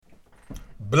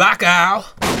Black Owl.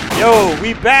 Yo,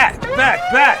 we back.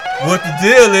 What the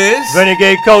deal is?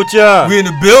 Renegade Culture. We in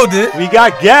the building. We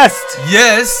got guests.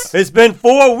 Yes. It's been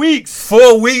 4 weeks.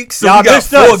 4 weeks, so Y'all we got missed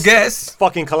 4 us. guests.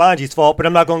 Fucking Kalanji's fault, but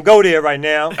I'm not gonna go there right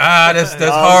now. That's Know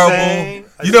what I'm horrible. saying?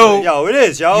 You know, yo, it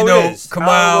is, yo. you know, it is. come I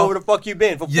don't know on. where the fuck you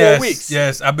been for 4 yes, weeks.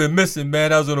 yes, I've been missing,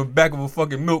 man. I was on the back of a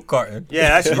fucking milk carton. Yeah,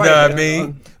 that's You right. know what I man.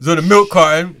 mean? I was on the milk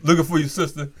carton looking for your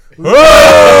sister.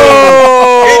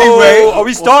 Oh! Anyway. Are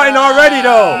we starting already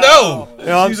though? No, You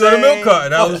know what she's I'm on the milk saying?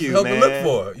 carton. I Fuck was you, helping man. look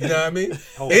for her. You know what I mean?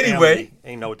 Whole Anyway. family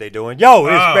ain't know what they doing. Yo,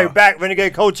 it's Ah. right back,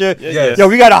 Renegade Culture. Yes. Yo,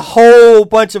 we got a whole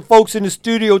bunch of folks in the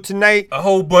studio tonight. A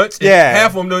whole bunch. And Yeah.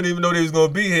 half of them don't even know they was going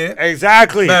to be here.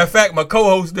 Exactly. Matter of fact, my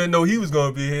co-host didn't know he was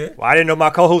going to be here. Well, I didn't know my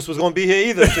co-host was gonna be here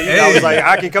either. So I Hey. was like,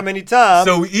 I can come anytime.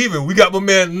 So we got my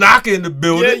man Naka in the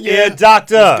building. yeah,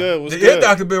 doctor. What's good? What's The good? Ear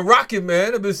Doctor been rocking,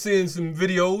 man. I've been seeing some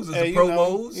videos and Hey, some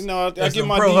promos. I and get some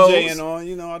my pro-hos. DJing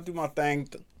on. I do my thing.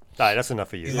 All right, that's enough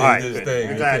for you. He's All right, doing his good. thing.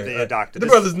 I'm glad Okay. the doctor. The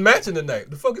This- brothers matching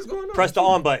tonight. The fuck is going on? press the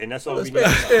on button. That's all This we need.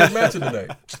 man's matching tonight.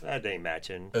 That ain't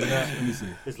matching. Let me see.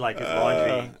 It's like his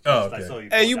laundry. oh, That's okay.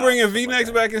 all Hey, you pulled bringing out, stuff V-necks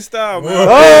like back in style, man.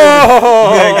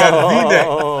 Oh, Yeah, he got a V-neck.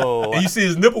 Oh, And you see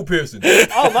his nipple piercing.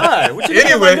 oh my! What you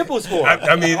looking at my Anyway, nipples for?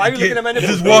 I mean, why you looking at my you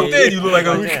nipples? just walked baby? in. You look like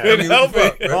a. Yeah. I mean, what the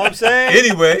fuck, You know what man? I'm saying?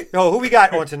 Anyway, Yo, who we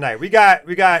got on tonight? We got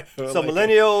some like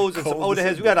millennials and some cold older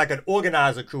heads. We got like an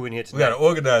organizer crew in here we got tonight. an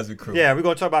organizer crew. Yeah, we're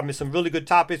gonna talk about some really good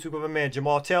topics. We got my man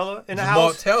Jamal Taylor in the Jamal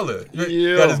house. Taylor.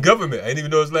 Yeah. Got his government. I didn't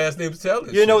even know his last name was Taylor.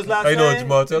 You know his last How you doing, name?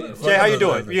 Jamal Taylor? Jay, how you Fuck,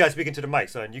 doing? I You gotta speak into the mic,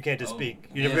 son. You can't just speak.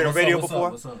 You never been on what's radio up, what's before?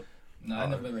 Up, what's up? No, I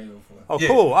never been radio before. Oh, Yeah,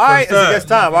 cool. All right, first time. it's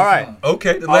time. All right.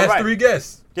 Okay, the All last right. 3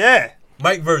 guests. Yeah.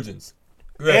 Mike Virgins.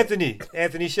 Go ahead.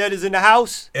 Anthony Shed is in the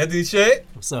house. Anthony Shea.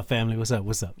 What's up, family? What's up?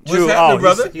 What's True. happening,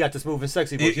 brother? He got the smooth and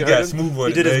sexy voice. He You got heard him? smooth on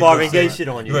He it, did his man. Marvin You know what I'm Gaye shit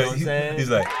on you. Right, You know what I'm saying? He's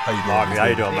like, how you doing? Marvin, how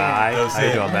you doing, man? All right? You know what I'm How you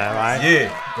saying? doing, man? All right?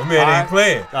 Yeah, my man All right. ain't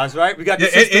playing. That's right. We got Yeah,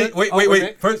 the sister. and wait.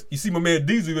 okay. First, you see my man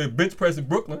Diesel in bench press in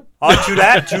Brooklyn. Oh, true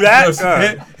that. You know what I'm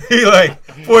saying? He like,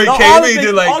 before he No, came all in, he the did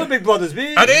all the like, big brothers,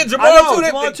 B. I did Jamal I know, too.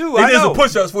 Jamal too. They I did know. some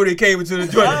push-ups before they came into the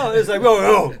joint. I know. It's like,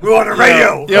 whoa, we're on the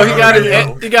radio. Yo, he got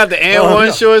Radio. he got the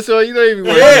N1 shorts, so you don't even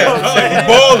worry.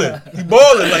 Yeah, he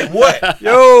balling like what?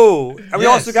 Yo, and we Yes.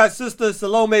 also got sister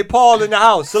Salome Paul in the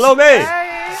house. Salome.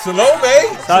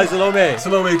 Salome. Hi, Salome.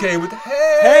 Salome came with the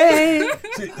hey. Hey.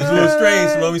 See, it's a little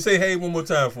strange. Salome, say hey one more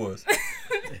time for us.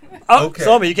 Oh, Okay.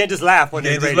 Salome, you can't just laugh on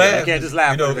You the can't just radio. laugh. You can't just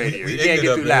laugh You know, on the radio. we You can't ignorant get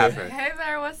up through in here. laughing. Hey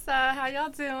there, what's up? How y'all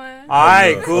doing? All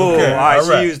right, know. cool. Okay, All right, all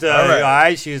right, she used all right. all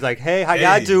right. She was like, "Hey, how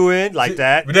y'all Hey. doing?" Like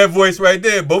that. With that voice right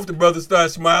there, both the brothers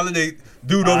start smiling. They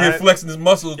dude over here Alright. flexing his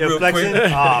muscles You're real flexing.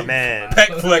 quick. Oh man. Pack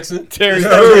flexing. Terry You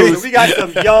know what I mean? So we got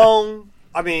some young.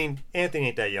 I mean, Anthony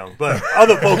ain't that young, but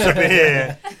other folks up in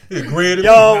here, He's great.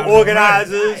 young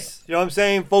organizers. You know what I'm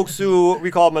saying? Folks who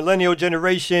we call millennial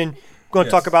generation. We're going to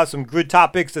Yes. talk about some good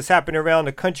topics that's happening around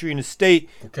the country and the state.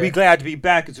 Okay. We glad to be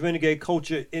back. It's Renegade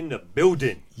Culture in the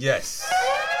building. Yes.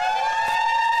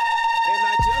 And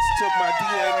I just took my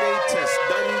DNA test,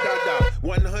 done da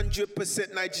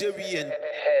 100% Nigerian.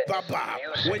 Baba,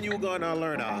 when you gonna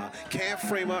learn can't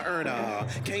frame a earner.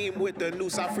 Came with the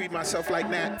noose, I freed myself like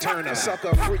Nat Turner.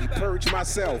 Sucker free, purge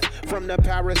myself from the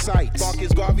parasites.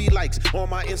 Marcus Garvey likes on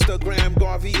my Instagram,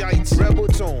 Garveyites. Rebel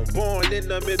tone, born in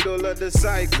the middle of the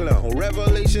cyclone.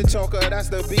 Revelation talker, that's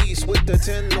the beast with the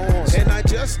 10 horns. And I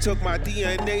just took my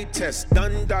DNA test,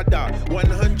 done da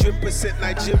 100%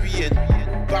 Nigerian.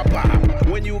 Baba,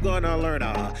 when you gonna learn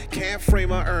can't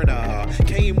frame a earner.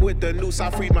 Came with the noose, I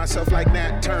freed myself like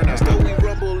Nat Turner. Still we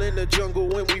rumble in the jungle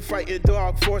when we fighting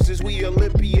dark forces. We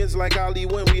Olympians like Ali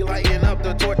when we lighting up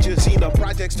the torches. Seen the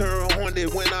projects turn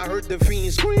haunted when I heard the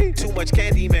fiends scream. Too much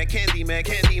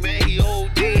Candyman, he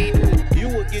OD. You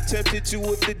would get tempted to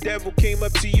if the devil came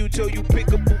up to you, told you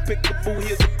pickaboo,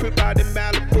 here's a crib out in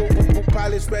Malibu.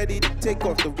 Pilots ready to take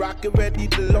off, the rocket ready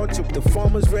to launch up, the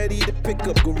farmers ready to pick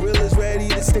up, gorillas ready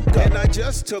to stick up. And I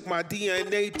just took my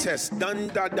DNA test, done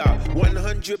da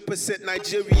 100%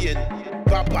 Nigerian.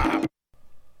 Baba.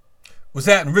 What's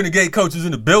happening? Renegade Coaches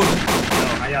in the building. Yo,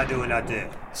 how y'all doing out there?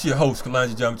 It's your host,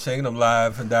 Kalonji Jam Chang, and I'm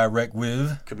live and direct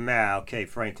with Kamal K.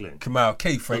 Franklin. Kamal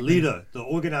K. The Franklin. leader, the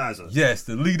organizer. Yes,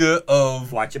 the leader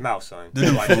of Watch your mouth, son. the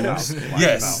new Watch your mouth. fools. Watch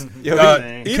Yes. your Yo, mouth.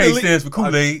 he K the stands for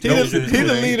Kool-Aid. he the- No shit, he the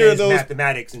Kool-Aid. leader of It's those.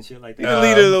 mathematics and shit like He that. the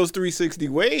leader of those 360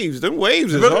 waves. Them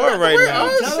waves is hard right now.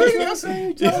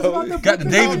 Got the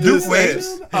David Duke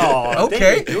waves. Oh, Okay.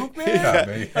 David Duke, man. Yeah,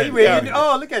 man. Are you ready?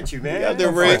 Oh, look at you, man. Got the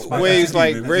Don't waves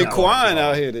like man. Raekwon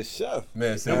out here, the chef.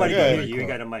 Man, sound Nobody like can a hear you. You Raekwon. ain't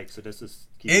got a mic, so this is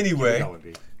keep Anyway. it going,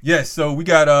 B. Yes, so we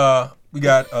got We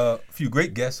got a few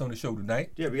great guests on the show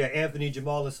tonight. Yeah, we got Anthony,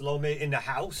 Jamal, and Salome in the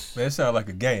house. Man, that sounds like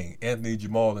a gang. Anthony,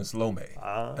 Jamal, and Salome.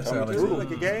 That sounds like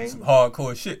a gang? Some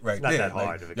hardcore shit right Not there. that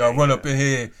hard of a y'all gang, run up in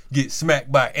here, get smacked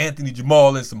by Anthony,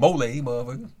 Jamal, and Salome,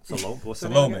 motherfucker. Salome? What's the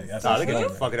Salome. name? That's Nah, what look at you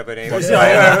Salome. fucking up an name. What's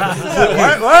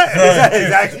What?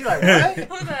 Exactly. Like, what?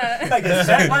 Who's that? Like, get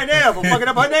sacked right now for fucking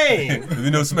up her name. We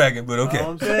know smacking, but okay. You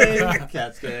know what I'm saying?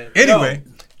 Cat's good. Anyway,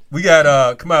 we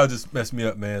got Kamal just messed me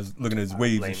up, man. Looking at his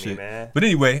waves blame and me, shit. man. But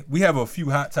anyway, we have a few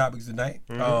hot topics tonight.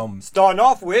 Starting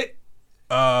off with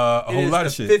A whole lot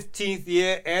of the shit. 15th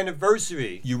year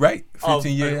anniversary You right. of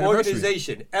 15-year an anniversary.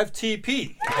 organization,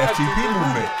 FTP. FTP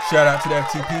movement. Shout out to the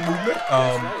FTP movement.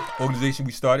 right. Organization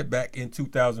we started back in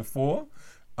 2004,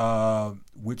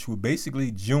 which will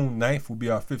basically June 9th will be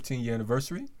our 15-year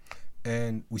anniversary.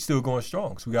 And we still going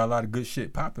strong. So we got a lot of good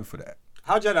shit popping for that.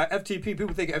 How'd you know FTP?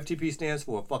 People think FTP stands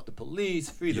for fuck the police,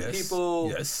 free the people.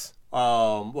 Yes.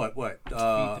 Fight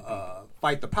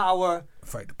the power.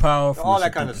 Fight the power. All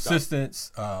that kind of stuff.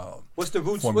 Persistence. What's the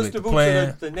roots? Formulate What's the the roots plan.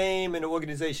 of the name and the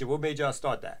organization? What made y'all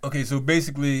start that? Okay, so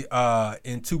basically,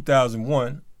 in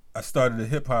 2001, I started a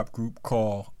hip hop group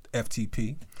called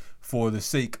FTP for the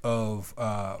sake of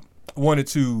wanted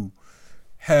to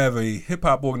have a hip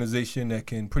hop organization that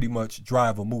can pretty much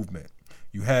drive a movement.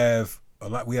 You have a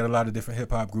lot. We had a lot of different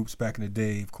hip hop groups back in the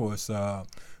day. Of course,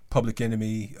 Public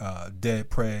Enemy,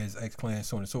 Dead Prez, X Clan,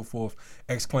 so on and so forth.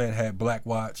 X Clan had Black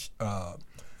Watch.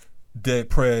 Dead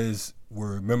Prez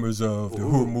were members of the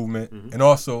Hood movement, and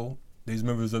also there's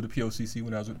members of the POCC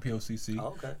when I was with the POCC.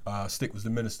 Oh, okay. Stick was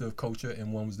the Minister of Culture,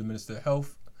 and one was the Minister of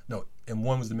Health. No, and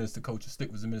one was the Minister of Culture,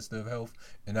 Stick was the Minister of Health,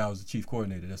 and I was the Chief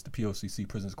Coordinator. That's the POCC,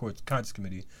 Prisoners Conscience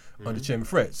Committee, under Chairman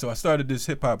Fred. So I started this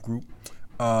hip hop group,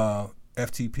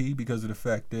 FTP, because of the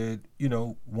fact that,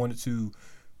 wanted to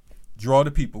draw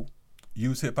the people,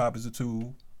 use hip hop as a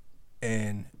tool,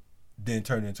 and then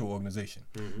turn it into an organization.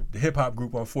 The hip hop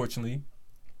group, unfortunately,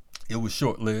 it was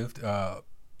short lived. Some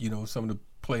of the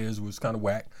players was kind of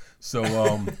whack. So,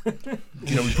 we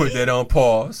put that on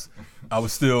pause. I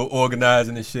was still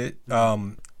organizing and shit.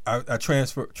 I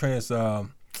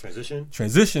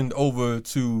transitioned over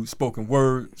to spoken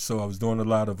word. So I was doing a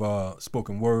lot of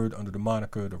spoken word under the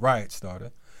moniker The Riot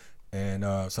Starter. And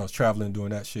so I was traveling, doing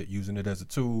that shit, using it as a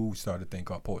tool. We started a thing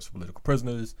called Poets for Political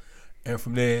Prisoners. And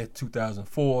from there,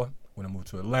 2004, when I moved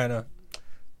to Atlanta,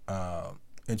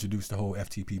 introduced the whole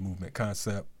FTP movement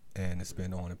concept. And it's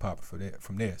been on and popping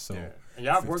from there. So, and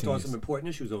y'all have worked 15 on years. some important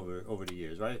issues over the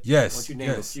years, right? Yes. Why don't you name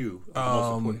a few of the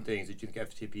most important things that you think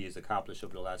FTP has accomplished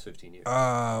over the last 15 years?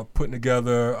 Putting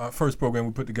together, our first program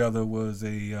we put together was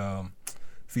a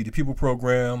Feed the People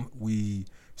program. We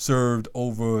served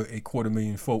over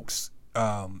 250,000 folks,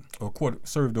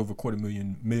 served over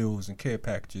 250,000 meals and care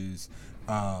packages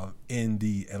in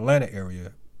the Atlanta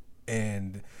area,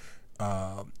 and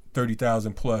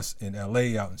 30,000 plus in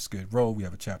LA out in Skid Row. We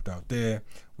have a chapter out there.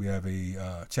 We have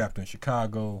a chapter in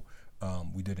Chicago.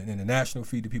 We did an international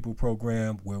Feed the People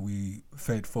program where we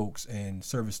fed folks and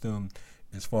serviced them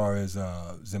as far as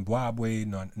Zimbabwe,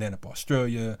 Nanop,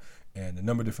 Australia, and a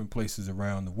number of different places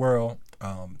around the world.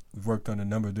 We've worked on a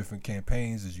number of different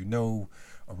campaigns, as you know,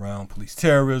 around police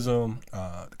terrorism.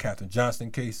 The Katherine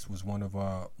Johnston case was one of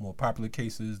our more popular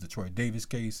cases. The Troy Davis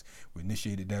case, we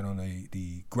initiated that on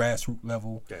the grassroots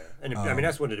level. Yeah, and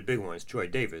that's one of the big ones, Troy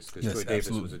Davis, because Troy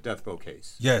Davis was a death row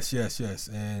case. Yes,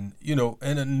 and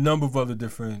and a number of other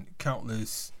different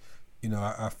countless.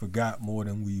 I forgot more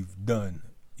than we've done.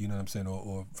 You know what I'm saying,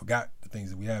 or forgot the things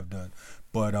that we have done.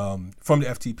 But from the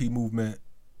FTP movement,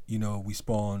 we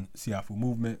spawned Siafu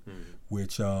Movement,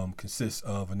 which consists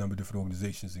of a number of different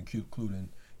organizations, including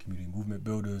Community Movement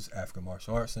Builders, African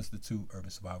Martial Arts Institute, Urban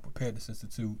Survival Preparedness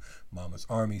Institute, Mama's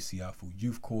Army, Siafu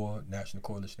Youth Corps, National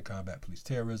Coalition to Combat Police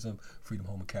Terrorism, Freedom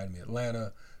Home Academy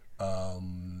Atlanta,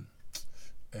 and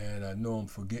I know I'm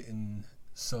forgetting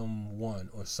someone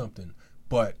or something.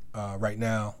 But right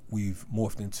now, we've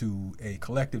morphed into a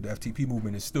collective. The FTP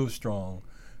movement is still strong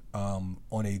on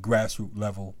a grassroots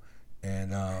level.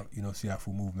 And,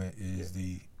 Siafu Movement is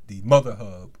the mother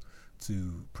hub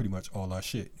to pretty much all our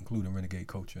shit, including Renegade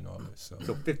Culture and all this.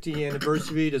 So 15th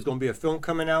anniversary, there's going to be a film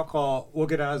coming out called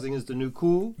Organizing is the New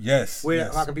Cool. Yes.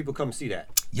 How can people come see that?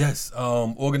 Yes.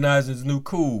 Organizing is the New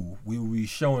Cool. We will be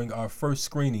showing our first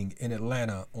screening in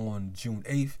Atlanta on June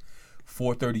 8th.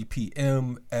 4:30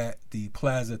 p.m. at the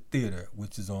Plaza Theater,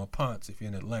 which is on Ponce if you're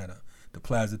in Atlanta. The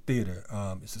Plaza Theater.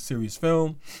 It's a serious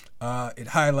film. It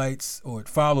highlights, or it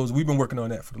follows, we've been working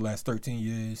on that for the last 13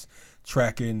 years,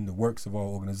 tracking the works of our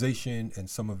organization and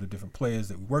some of the different players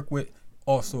that we work with.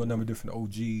 Also a number of different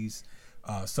OGs,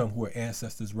 some who are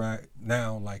ancestors right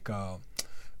now, like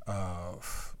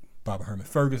Bobby Herman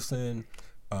Ferguson,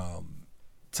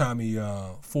 Tommy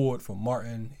Ford from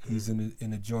Martin. He's in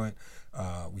the joint.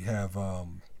 We have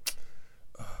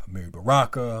Mary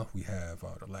Baraka. We have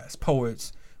the Last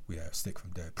Poets. We have Stick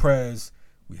from Dead Prez.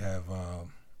 We have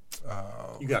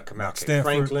You got Kamal Stanford,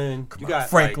 Franklin. Kamal You got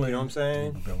Franklin. Like, you know what I'm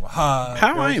saying? Ben Wahab, How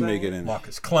I I'm ain't saying? make it in?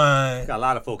 Marcus Klein. You got a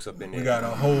lot of folks up in there. We got a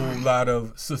whole lot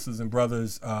of sisters and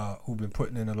brothers who've been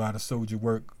putting in a lot of soldier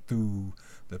work through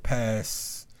the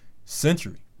past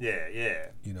century. Yeah.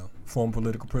 You know, former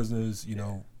political prisoners, you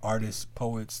know, artists,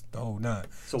 poets, the whole nine.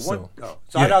 So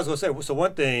yeah. I was gonna say. So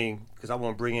one thing, because I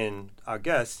want to bring in our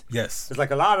guests. Yes. It's like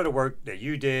a lot of the work that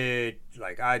you did,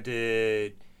 like I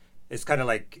did. It's kind of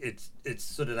like it's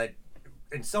sort of like,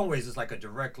 in some ways, it's like a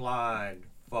direct line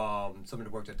from some of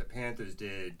the work that the Panthers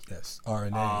did. Yes.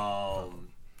 RNA.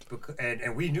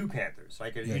 And we knew Panthers,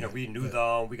 like we knew yeah.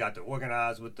 them. We got to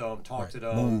organize with them, talk to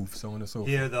them, Move, so on and so forth.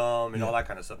 hear them, and Yeah. all that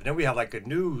kind of stuff. And then we have like a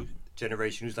new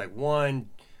generation who's like one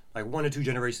or two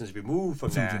generations removed from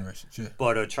Two that, generations, yeah.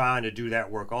 but are trying to do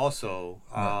that work also.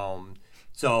 Right.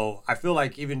 So I feel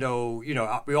like even though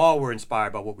we all were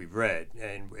inspired by what we've read,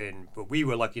 but we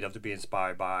were lucky enough to be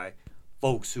inspired by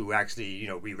folks who actually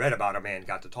we read about them and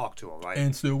got to talk to them, right?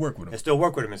 And still work with them. And still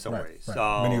work with them in some Right, ways.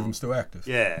 right. Many of them still active.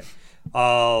 Yeah.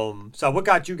 So what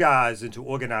got you guys into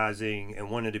organizing and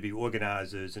wanting to be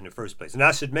organizers in the first place? And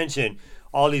I should mention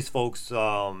all these folks,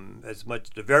 as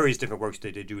much the various different works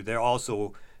that they do, they're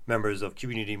also members of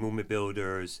Community Movement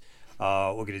Builders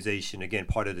organization, again,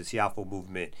 part of the Siafo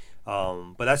movement.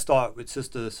 But let's start with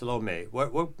Sister Salome.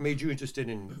 What made you interested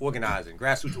in organizing,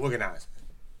 grassroots organizing?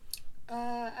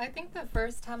 I think the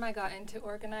first time I got into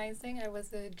organizing, I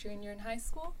was a junior in high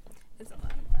school.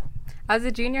 I was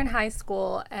a junior in high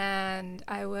school, and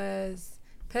I was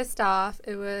pissed off.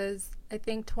 It was, I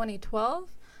think, 2012,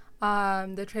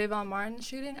 the Trayvon Martin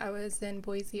shooting. I was in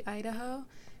Boise, Idaho,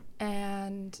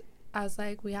 and I was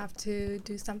like, we have to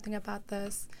do something about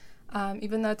this.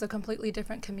 Even though it's a completely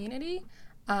different community,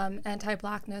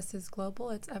 anti-Blackness is global,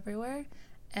 it's everywhere.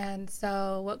 And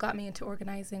so what got me into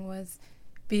organizing was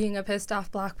being a pissed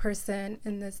off Black person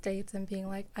in the States and being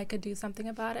like, I could do something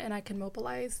about it, and I can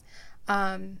mobilize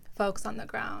folks on the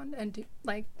ground and do,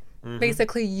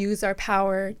 basically use our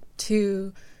power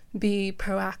to be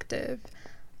proactive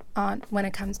when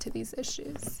it comes to these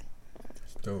issues.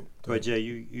 Dope. But Jay,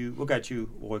 you what got you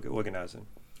organizing?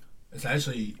 It's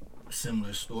actually a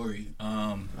similar story.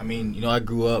 I mean, I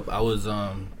grew up. I was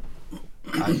I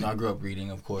grew up reading,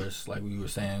 of course, like we were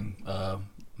saying,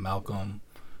 Malcolm.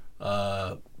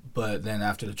 But then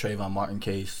after the Trayvon Martin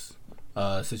case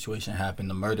situation happened,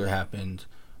 the murder happened.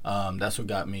 That's what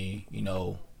got me,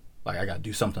 like I got to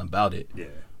do something about it. Yeah.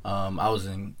 I was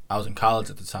in college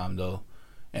at the time though,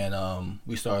 and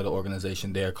we started an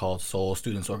organization there called Soul,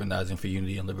 Students Organizing for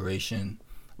Unity and Liberation.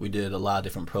 We did a lot of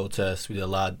different protests. We did a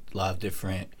lot of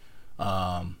different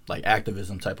like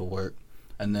activism type of work,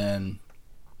 and then,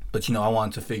 but I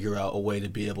wanted to figure out a way to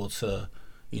be able to,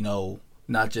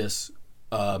 not just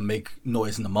make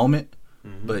noise in the moment,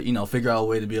 but figure out a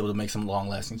way to be able to make some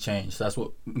long-lasting change. So that's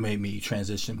what made me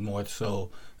transition more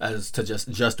so as to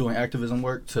just doing activism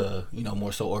work to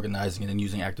more so organizing and then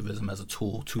using activism as a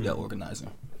tool to that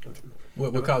organizing.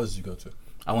 What college did you go to?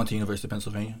 I went to University of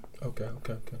Pennsylvania. Okay.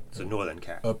 It's a northern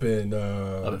cat. Up in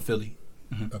Philly.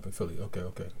 Up in Philly. Okay.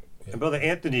 Yeah. And Brother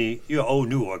Anthony, you're an old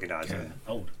new organizer.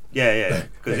 Old. Yeah.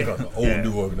 They call it an old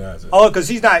new organizer. Oh, because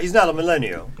he's not a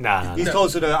millennial. Nah. He's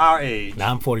closer to our age. Nah,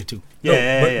 I'm 42.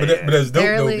 Yeah. But that's dope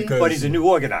Barely. though because. But he's a new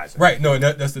organizer. Right. No, and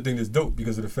that's the thing that's dope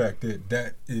because of the fact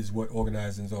that is what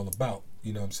organizing is all about.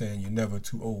 You know what I'm saying? You're never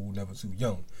too old, never too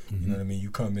young. You know what I mean?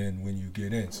 You come in when you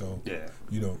get in. So, Yeah.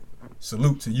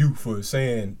 Salute to you for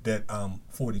saying that I'm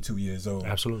 42 years old.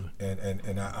 Absolutely.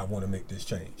 And I want to make this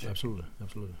change. Absolutely.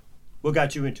 What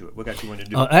got you into it? What got you wanting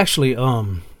to do? Actually,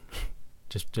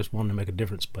 just wanted to make a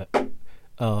difference, but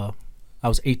I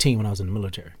was 18 when I was in the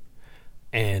military,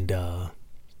 and a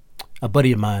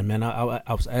buddy of mine, man, I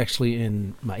was actually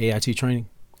in my AIT training,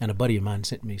 and a buddy of mine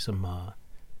sent me some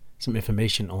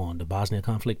information on the Bosnia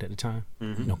conflict at the time.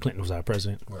 Clinton was our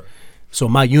president. Right. So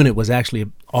my unit was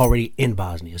actually already in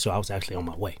Bosnia, so I was actually on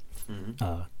my way.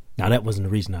 Now that wasn't the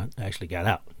reason I actually got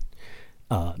out.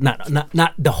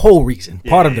 Not the whole reason,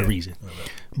 part of the reason.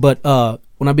 But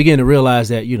when I began to realize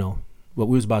that, what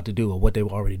we was about to do or what they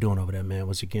were already doing over there, man,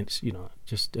 was against,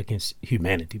 just against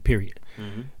humanity, period.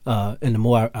 And the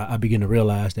more I began to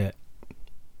realize that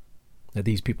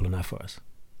these people are not for us.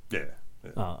 Yeah.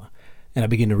 And I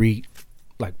began to read,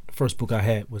 like, the first book I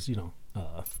had was,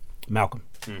 Malcolm.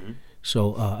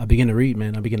 So I began to read,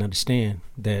 man. I began to understand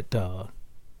that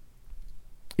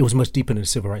it was much deeper than the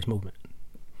civil rights movement.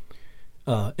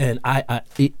 And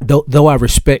though I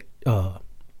respect,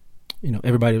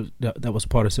 everybody that was a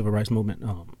part of the civil rights movement,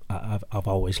 I've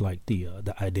always liked the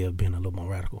idea of being a little more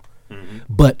radical,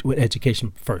 but with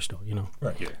education first, though,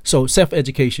 Right. Yeah. So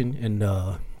self-education, and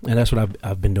that's what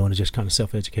I've been doing, is just kind of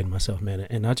self-educating myself, man.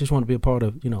 And I just want to be a part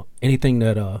of, anything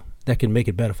that can make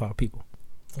it better for our people,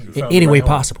 in any way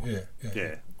possible.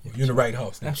 Yeah. You're in the right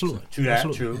house. Absolutely. True that.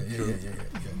 Absolutely. True.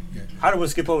 Yeah. I don't want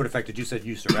to skip over the fact that you said you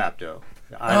used to rap, though.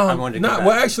 I wanted to go back.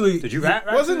 Well, actually, did you rap?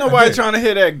 Wasn't nobody trying to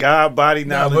hear that God body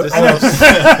knowledge? I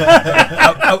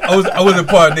wasn't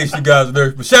part of Nation Gods of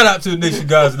Earth, but shout out to the Nation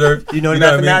Gods of Earth. You know the what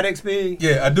I mean? mathematics, B?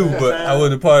 Yeah, I do, but I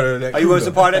wasn't a part of that. Are you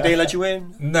wasn't a part of that? They let you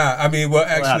in? Nah, I mean, well,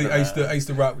 actually, happened? I used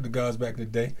to rock with the Gods back in the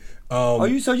day.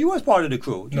 So you was part of the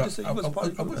crew? You No, just said you was I part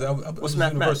of the crew? was What's Universal.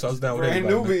 mathematics? I was down with Brand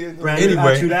everybody. new. Brand new.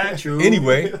 Anyway, True that, true.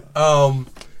 Anyway,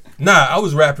 I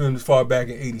was rapping as far back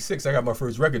in '86. I got my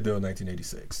first record deal in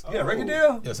 1986. Yeah, record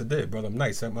deal? Yes, I did, brother. I'm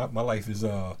nice. My life is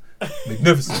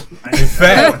magnificent. In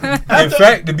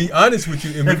fact, to be honest with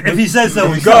you, If he says so,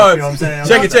 in he's regards, you know what I'm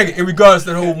saying? check it. In regards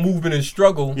to the whole movement and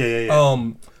struggle, Yeah.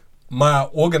 My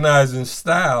organizing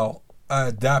style I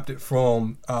adopted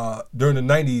from during the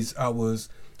 '90s. I was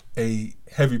a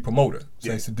heavy promoter.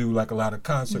 So I used to do like a lot of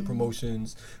concert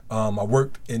promotions. I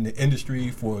worked in the industry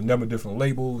for a number of different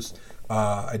labels.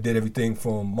 I did everything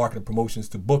from marketing promotions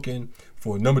to booking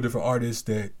for a number of different artists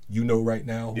that right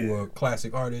now who are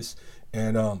classic artists.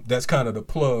 And that's kind of the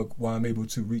plug why I'm able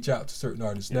to reach out to certain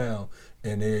artists now,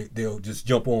 and they'll just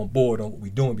jump on board on what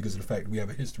we're doing because of the fact that we have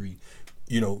a history,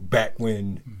 back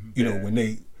when, when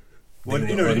they Well, the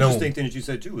interesting thing that you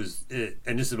said too is,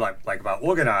 and this is like about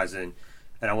organizing,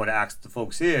 and I want to ask the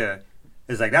folks here,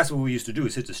 is like that's what we used to do,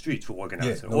 is hit the streets for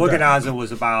organizing. Yeah, no organizing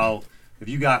was about, if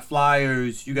you got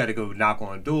flyers, you got to go knock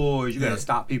on doors, you got to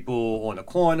stop people on the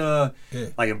corner. Yeah.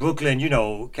 Like in Brooklyn,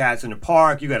 cats in the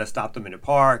park, you got to stop them in the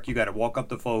park, you got to walk up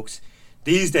to folks.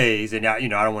 These days, and I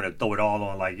don't want to throw it all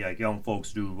on like young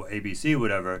folks do ABC or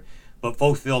whatever, but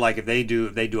folks feel like if they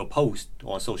do a post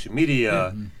on social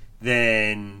media,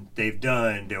 then they've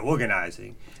done their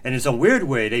organizing. And in some weird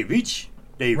way,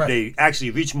 they actually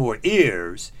reach more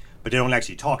ears, but they don't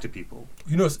actually talk to people.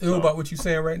 You know what's ill about what you're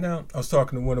saying right now? I was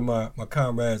talking to one of my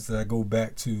comrades that I go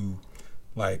back to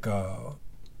like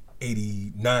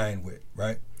 89 with,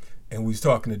 right? And we was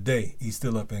talking today. He's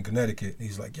still up in Connecticut.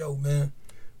 He's like, yo, man,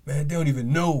 they don't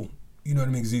even know. You know what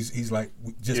I mean? 'Cause he's like,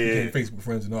 we just became Facebook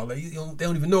friends and all that. They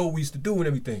don't even know what we used to do and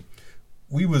everything.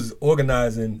 We was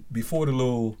organizing before the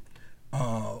little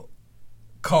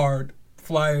card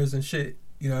flyers and shit.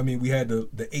 You know what I mean? We had the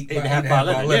 8.5 by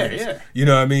 11s. Yeah. You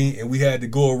know what I mean? And we had to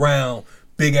go around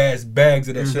big ass bags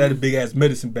of that shit. I had a big ass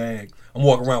medicine bag. I'm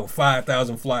walking around with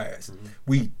 5,000 flyers.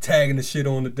 We tagging the shit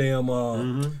on the damn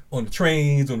on the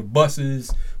trains, on the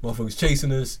buses. Motherfuckers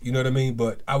chasing us. You know what I mean?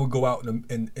 But I would go out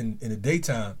in the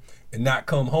daytime and not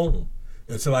come home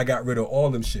until I got rid of all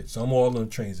them shit. So I'm all on the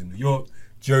trains in New York,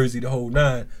 Jersey, the whole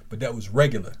nine. But that was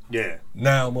regular. Yeah.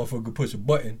 Now motherfucker could push a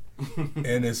button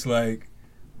and it's like,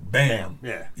 bam.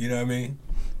 Yeah. You know what I mean?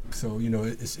 So,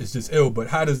 it's just ill. But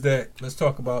how does that, let's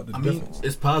talk about the difference.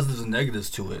 It's positives and negatives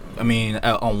to it. I mean,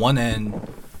 on one end,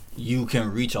 you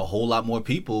can reach a whole lot more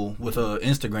people with an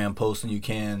Instagram post than you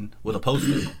can with a poster.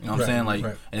 You know what I'm saying? Like,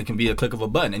 and it can be a click of a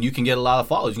button. And you can get a lot of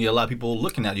followers. You can get a lot of people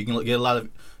looking at it. You can get a lot of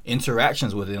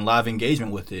interactions with it and live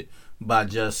engagement with it by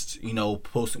just,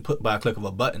 posting by a click of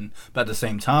a button. But at the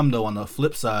same time, though, on the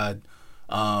flip side,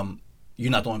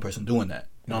 you're not the only person doing that.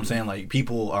 You know what I'm saying? Like,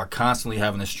 people are constantly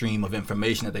having a stream of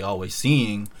information that they always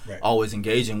seeing, always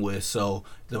engaging with. So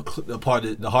the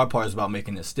hard part is about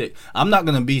making it stick. I'm not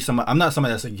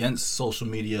somebody that's against social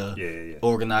media,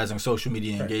 organizing social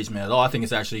media engagement at all. I think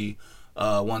it's actually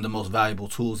one of the most valuable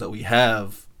tools that we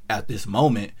have at this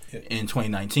moment in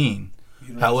 2019.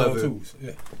 However,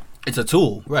 it's a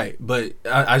tool, right? But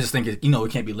I just think it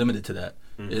can't be limited to that.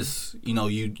 It's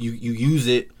you use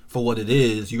it for what it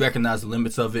is. You recognize the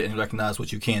limits of it and recognize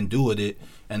what you can do with it,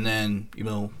 and then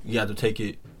you have to take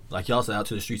it, like y'all said, out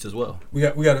to the streets as well. We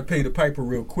got to pay the piper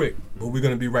real quick, but we're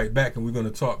going to be right back, and we're going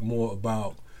to talk more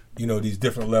about these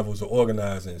different levels of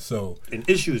organizing. So and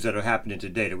issues that are happening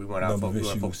today that we want our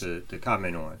folks to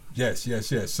comment on. Yes.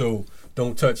 So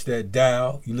don't touch that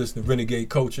dial. You listen to Renegade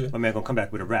Culture. My man gonna come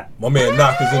back with a rap. My man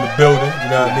Naka's in the building. You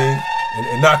know what I mean?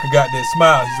 And Naka got that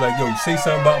smile. He's like, yo, you say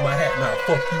something about my hat, now I'll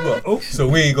fuck you up. Oh. So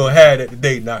we ain't gonna have that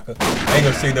today, Naka. I ain't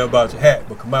gonna say nothing about your hat,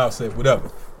 but Kamal said whatever.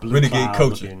 Blue Renegade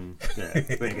Culture.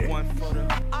 Renegade.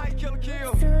 I kill.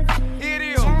 Here it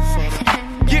is.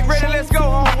 Get ready, let's go,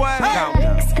 homeboy.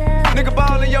 Nigga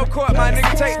ball in your court, my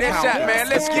nigga, take that shot, man.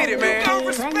 Let's get it, man. Don't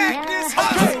respect this.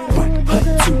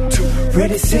 1, 2, 2.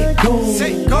 ready, set, go.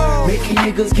 Making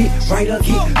niggas get right or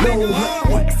get low. Hut,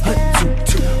 1, hut,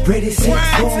 2, 2. Ready,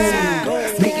 set, go.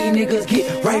 Making niggas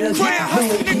get right or get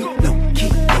low. Keep low,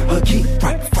 keep low, keep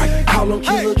right. Call him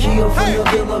killer, kill from the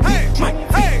villa. Beat Mike,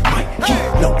 keep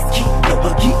low, keep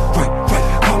right.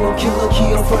 Call him killer,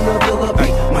 kill from the villa.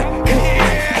 Beat Mike.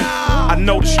 I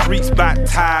know the streets about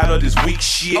tired of this weak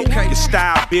shit. Your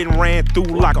style been ran through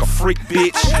like a freak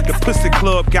bitch. The pussy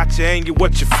club got you angry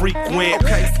what you frequent.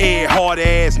 Air hard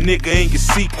ass nigga in your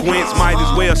sequence. Might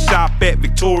as well shop at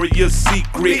Victoria's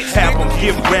Secret. Have them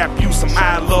gift wrap you some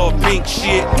I love pink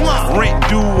shit. Rent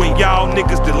due and y'all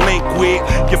niggas delinquent.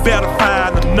 You better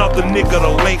find another nigga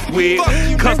to link with.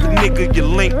 Cause the nigga you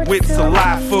link with's a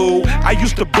lie fool. I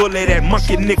used to bully that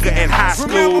monkey nigga in high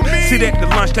school. Sit at the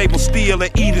lunch table steal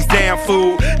and eat his damn food.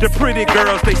 The pretty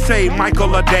girls, they say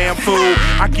Michael a damn fool.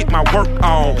 I get my work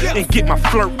on and get my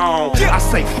flirt on. I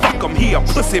say fuck him, he a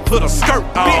pussy, put a skirt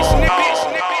on.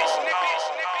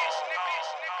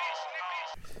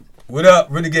 What up,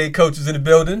 Renegade Coaches in the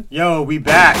building? Yo, we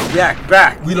back.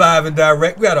 We live and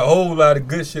direct. We got a whole lot of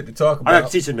good shit to talk about. I have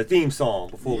to teach them the theme song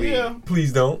before we.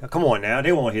 Please don't. Now, come on now,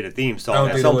 they won't hear the theme I song don't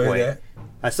at think some they'll point. hear that.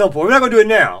 At some point, we're not gonna do it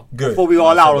now. Good. Before we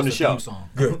all out on the show.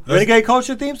 Good. Renegade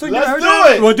Culture theme song. Let's You heard do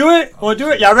that? it. You wanna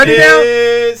do it? Y'all ready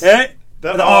Yes. now? Yeah.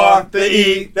 The R, the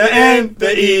E, the N,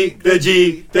 the E, the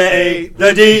G, the A,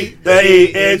 the D, the E.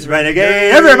 It's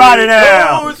Renegade. Everybody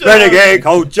now. Culture. Renegade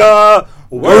Culture.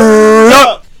 Word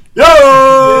up. Yo.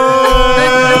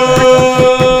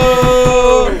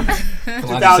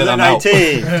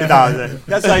 2019. 2000.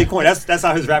 That's how he coined. That's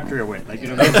how his rap career went. Like, you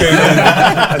know what I mean?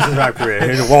 That's his rap career.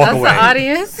 Here's a walk That's away. the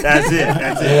audience. That's it.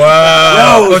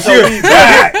 Wow. Yo, so we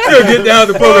back. She'll get down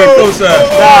to program co-side.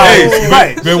 Hey,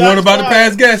 right. been warned about the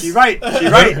past guests. She right.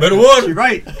 Better warn. She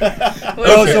right.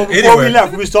 Okay, So before we anyway.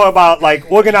 left, we was talking about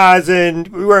like organizing.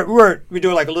 We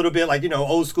doing like a little bit like, you know,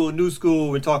 old school, new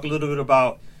school, and talk a little bit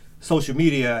about social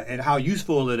media and how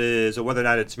useful it is, or whether or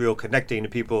not it's real connecting to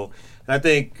people. And I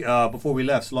think before we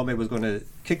left, Salome was going to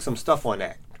kick some stuff on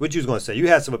that. What you was going to say? You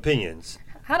had some opinions.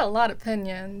 I had a lot of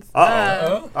opinions.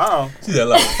 Uh-oh. She had a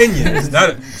lot of opinions.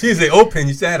 She didn't say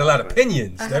opinions. She had a lot of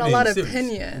opinions. I had a lot of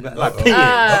opinions. Like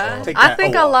opinions. Take I that.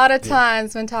 think a lot of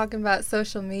times when talking about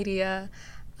social media,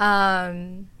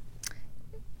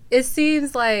 it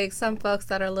seems like some folks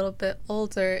that are a little bit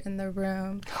older in the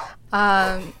room. We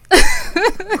know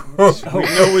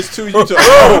it's too. You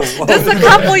Just a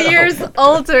couple years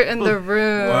older in the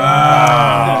room.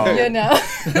 Wow. You know.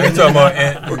 You're talking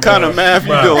about What kind of math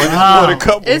you doing? It's more than a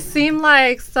couple. It seemed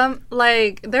like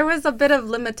there was a bit of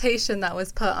limitation that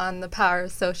was put on the power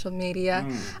of social media.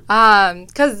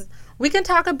 Because we can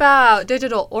talk about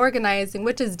digital organizing,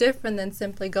 which is different than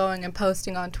simply going and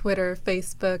posting on Twitter,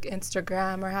 Facebook,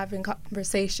 Instagram, or having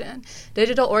conversation.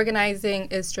 Digital organizing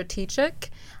is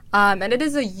strategic, and it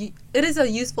is a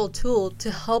useful tool to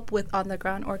help with on the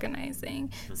ground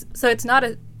organizing. So it's not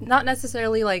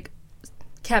necessarily like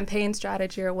campaign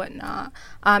strategy or whatnot.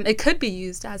 It could be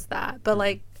used as that, but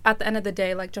like at the end of the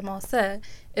day, like Jamal said,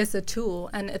 it's a tool,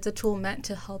 and it's a tool meant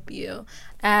to help you.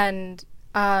 And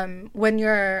when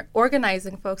you're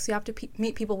organizing folks, you have to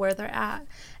meet people where they're at.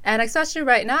 And especially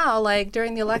right now, like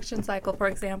during the election cycle, for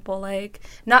example, like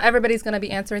not everybody's going to be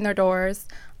answering their doors.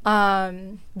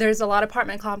 There's a lot of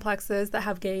apartment complexes that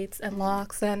have gates and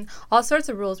locks and all sorts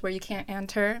of rules where you can't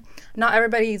enter. Not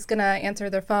everybody's going to answer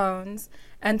their phones.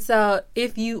 And so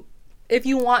if you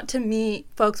want to meet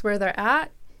folks where they're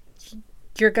at,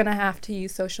 you're going to have to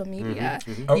use social media.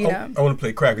 I want to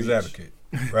play cracker's advocate.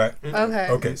 Right.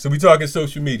 Okay. So we talking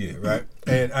social media, right?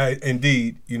 And I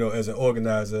indeed, you know, as an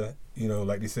organizer, you know,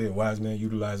 like they say, a wise man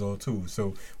utilize all tools.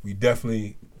 So we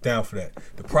definitely down for that.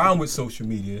 The problem with social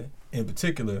media, in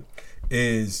particular,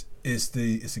 is it's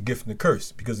a gift and a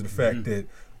curse because of the fact that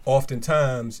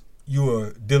oftentimes you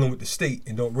are dealing with the state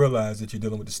and don't realize that you're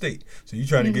dealing with the state. So you're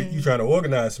trying to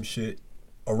organize some shit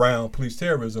around police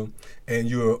terrorism, and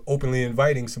you're openly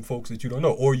inviting some folks that you don't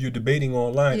know, or you're debating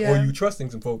online, or you're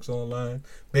trusting some folks online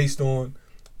based on,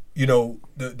 you know,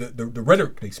 the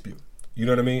rhetoric they spew. You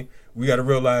know what I mean? We got to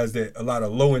realize that a lot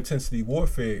of low intensity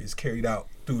warfare is carried out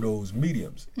through those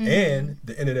mediums, and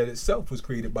the internet itself was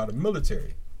created by the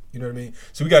military. You know what I mean?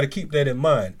 So we got to keep that in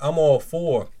mind. I'm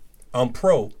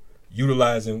pro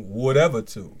utilizing whatever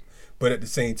tool, but at the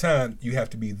same time, you have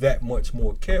to be that much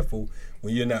more careful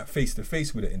when you're not face to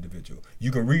face with an individual. You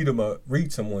can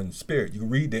read someone's spirit. You can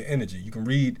read their energy. You can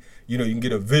read, you know, you can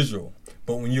get a visual.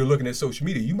 But when you're looking at social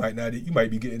media, you might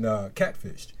be getting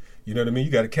catfished. You know what I mean?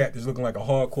 You got a cat that's looking like a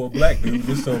hardcore black dude,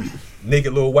 just some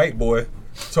naked little white boy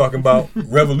talking about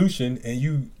revolution, and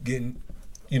you getting,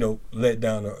 led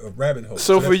down a rabbit hole.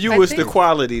 So for you, it's the think-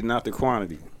 quality, not the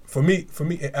quantity. For me,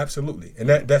 absolutely, and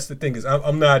that's the thing is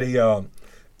I'm not a.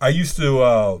 I used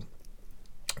to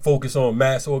focus on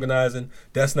mass organizing.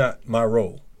 That's not my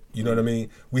role. You know what I mean?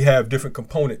 We have different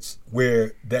components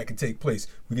where that can take place.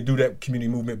 We can do that with community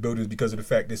movement builders because of the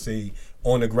fact it's a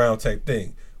on the ground type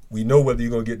thing. We know whether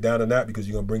you're gonna get down or not because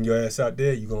you're gonna bring your ass out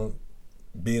there. You're gonna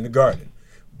be in the garden.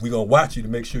 We're gonna watch you to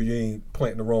make sure you ain't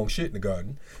planting the wrong shit in the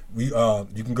garden.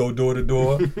 You can go door to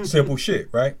door, simple shit,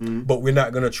 right? But we're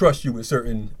not gonna trust you with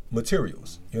certain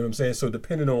materials. You know what I'm saying? So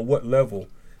depending on what level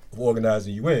of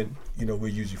organizing you in, we'll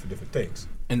use you for different things.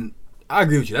 And I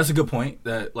agree with you. That's a good point.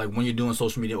 That like when you're doing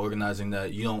social media organizing,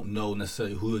 that you don't know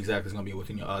necessarily who exactly is gonna be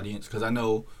within your audience. Because I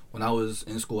know when I was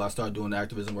in school, I started doing the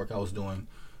activism work I was doing.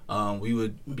 We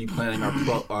would be planning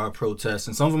our protests,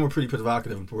 and some of them were pretty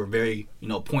provocative and were very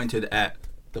pointed at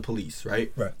the police,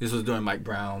 right? Right. This was during Mike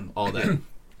Brown, all that.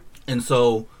 And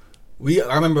so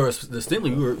I remember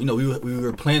distinctly we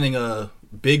were planning a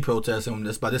big protest,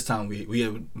 and by this time we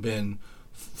had been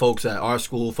folks at our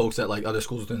school, folks at like other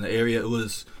schools within the area. It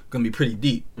was gonna be pretty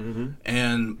deep.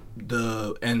 And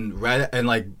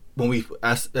when we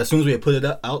as soon as we had put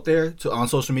it out there on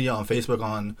social media, on Facebook,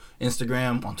 on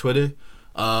Instagram, on Twitter,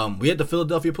 we had the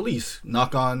Philadelphia police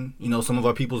knock on some of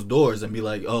our people's doors and be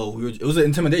like, "Oh, it was an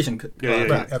intimidation."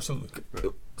 Right, absolutely.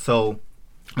 So,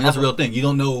 that's a real thing. You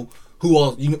don't know who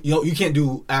all you can't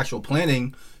do actual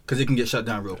planning because it can get shut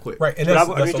down real quick. Right, and that's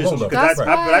a low level. That's But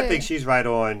I think she's right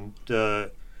on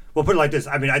the. Well, put it like this.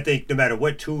 I mean, I think no matter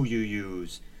what tool you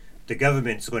use, the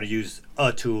government's going to use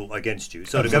a tool against you.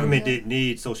 So the government didn't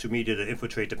need social media to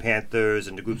infiltrate the Panthers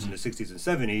and the groups in the 60s and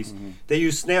 70s. They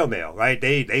used snail mail, right?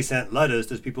 They sent letters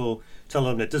to people telling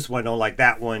them that this one don't like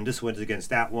that one, this one's against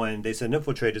that one. They sent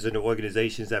infiltrators into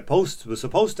organizations that were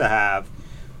supposed to have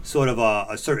sort of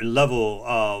a certain level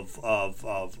of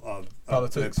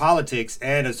politics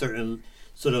and a certain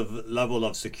sort of level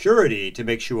of security to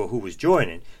make sure who was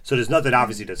joining. So there's nothing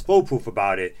obviously that's foolproof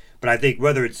about it. But I think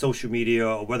whether it's social media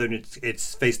or whether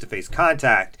it's face-to-face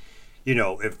contact,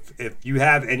 if you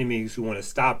have enemies who want to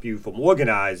stop you from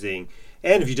organizing,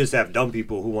 and if you just have dumb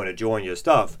people who want to join your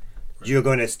stuff, you're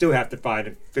going to still have to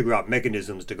figure out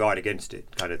mechanisms to guard against it,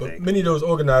 kind of thing. Many of those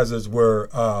organizers were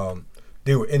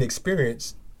they were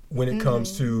inexperienced when it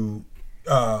comes to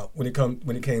when it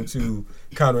came to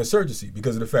counterinsurgency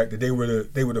because of the fact that they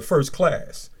were the first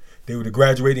class. They were the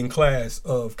graduating class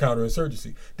of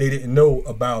counterinsurgency. They didn't know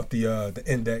about the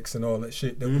index and all that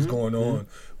shit that was going on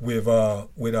with Hoover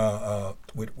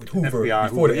FBI,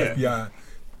 before the FBI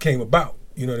came about.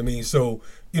 You know what I mean? So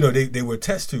they were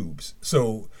test tubes.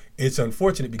 So it's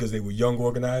unfortunate because they were young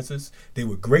organizers. They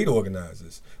were great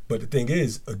organizers. But the thing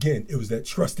is, again, it was that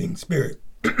trusting spirit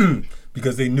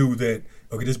because they knew that,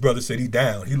 okay, this brother said he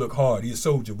down. He looked hard. He a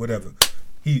soldier, whatever.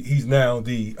 He's now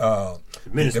the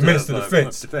Minister of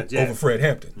Defense over Fred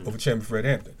Hampton, over Chairman Fred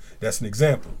Hampton. That's an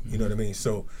example. You know what I mean?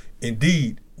 So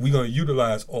indeed, we're going to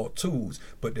utilize all tools,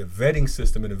 but the vetting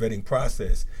system and the vetting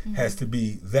process has to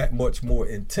be that much more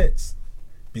intense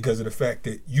because of the fact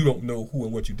that you don't know who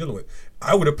and what you're dealing with.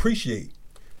 I would appreciate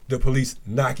the police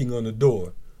knocking on the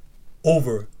door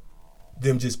over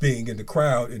them just being in the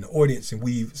crowd, in the audience, and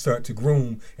we start to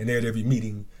groom and they're at every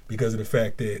meeting because of the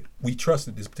fact that we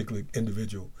trusted this particular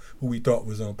individual who we thought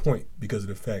was on point because of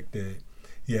the fact that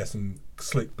he had some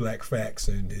slick black facts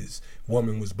and his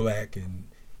woman was black and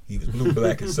he was blue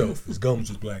black himself. His gums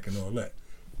was black and all that.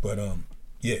 But,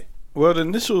 yeah. Well, the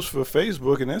initials for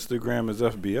Facebook and Instagram is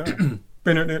FBI.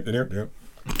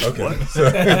 Okay. So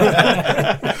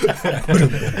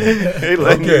They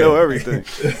letting you know everything.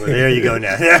 Well, there you go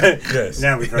now. Yes.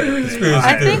 Now we've heard it.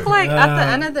 I think at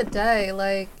the end of the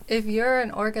day, if you're an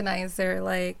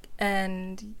organizer,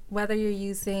 and whether you're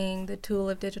using the tool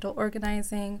of digital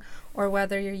organizing or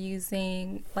whether you're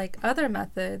using other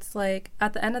methods,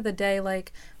 at the end of the day,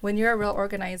 when you're a real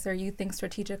organizer, you think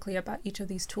strategically about each of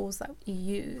these tools that you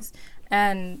use.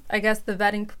 And I guess the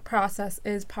vetting process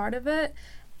is part of it.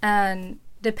 And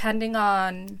depending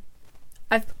on,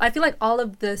 I feel like all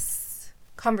of this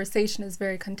conversation is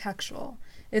very contextual.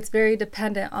 It's very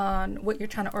dependent on what you're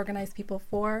trying to organize people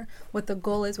for, what the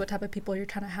goal is, what type of people you're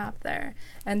trying to have there.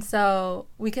 And so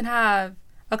we can have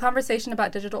a conversation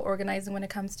about digital organizing when it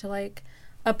comes to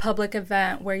a public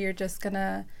event where you're just going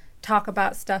to talk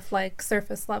about stuff like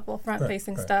surface level,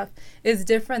 front-facing stuff is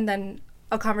different than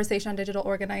a conversation on digital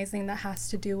organizing that has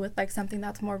to do with something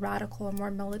that's more radical or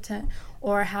more militant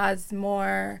or has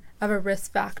more of a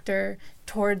risk factor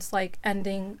towards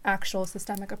ending actual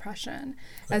systemic oppression.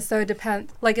 And so it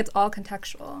depends, it's all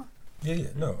contextual.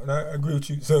 No, and I agree with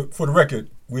you. So for the record,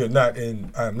 I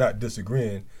am not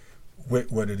disagreeing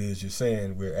with what it is you're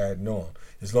saying, we're adding on.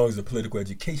 As long as the political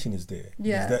education is there.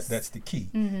 Yes. That's the key.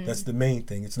 That's the main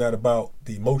thing. It's not about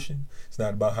the emotion. It's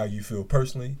not about how you feel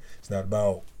personally. It's not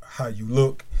about how you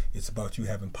look. It's about you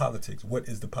having politics. What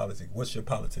is the politic? What's your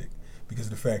politic? Because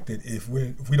of the fact that if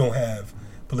we don't have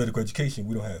political education,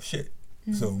 we don't have shit.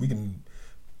 So we can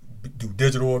do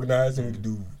digital organizing, we can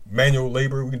do manual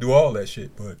labor, we can do all that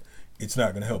shit, but it's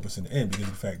not going to help us in the end because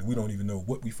of the fact that we don't even know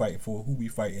what we're fighting for, who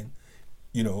we're fighting,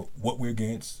 you know, what we're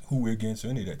against, who we're against, or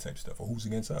any of that type of stuff, or who's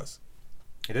against us.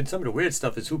 And then some of the weird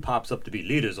stuff is who pops up to be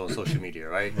leaders on social media,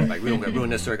 right? Like we don't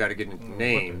necessarily got to get into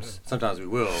names. Sometimes we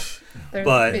will,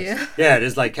 but yeah,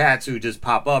 there's like cats who just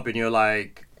pop up and you're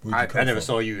like, I never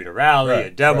saw you in a rally, a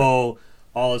demo.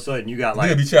 All of a sudden, you got like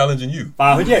they're gonna be challenging you.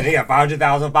 They got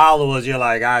 500,000 followers. You're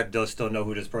like, I just don't know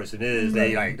who this person is.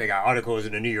 They got articles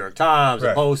in the New York Times,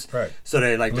 a Post. Right. So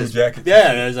they like blue jackets.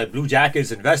 Yeah, there's like blue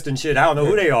jackets, invest in shit. I don't know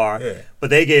who they are, but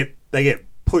they get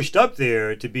pushed up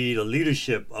there to be the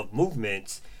leadership of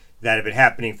movements that have been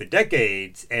happening for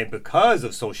decades, and because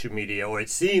of social media, or it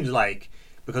seems like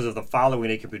because of the following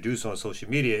they can produce on social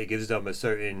media, it gives them a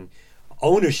certain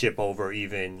ownership over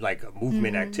even like a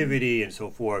movement activity and so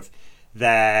forth.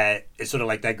 That it's sort of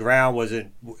like that ground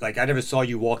wasn't like I never saw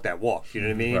you walk that walk, you know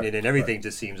what I mean? And then everything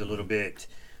just seems a little bit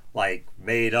like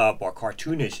made up or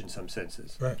cartoonish in some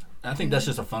senses. Right. I think that's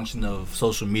just a function of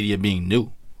social media being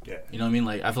new. Yeah. You know what I mean?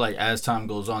 Like I feel like as time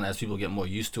goes on, as people get more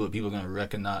used to it, people are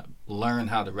gonna learn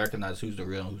how to recognize who's the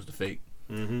real and who's the fake.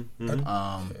 And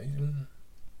I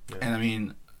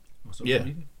mean, yeah.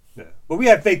 Yeah. But we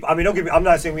had fake. I mean, don't get me. I'm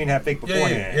not saying we didn't have fake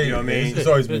beforehand. You know what I mean? It's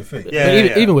always been fake.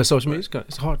 Even with social media,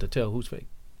 it's hard to tell who's fake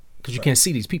because you can't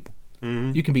see these people.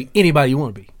 You can be anybody you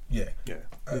want to be. Yeah.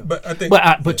 But I think.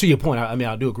 But to your point, I mean,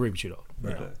 I do agree with you though.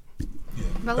 Right.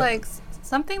 But like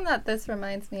something that this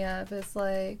reminds me of is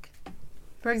like,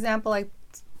 for example, like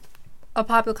a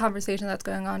popular conversation that's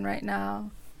going on right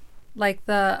now. Like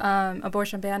the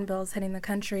abortion ban bills hitting the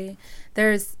country,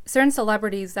 there's certain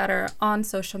celebrities that are on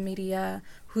social media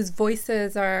whose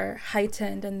voices are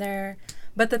heightened and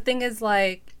but the thing is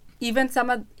like even some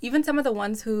of the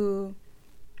ones who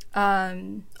are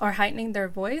heightening their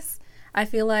voice, I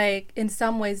feel like in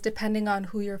some ways, depending on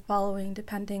who you're following,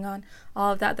 depending on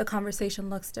all of that, the conversation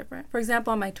looks different. For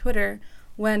example, on my Twitter,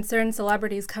 when certain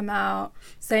celebrities come out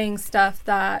saying stuff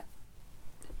that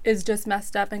is just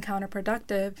messed up and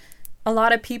counterproductive, a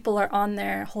lot of people are on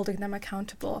there holding them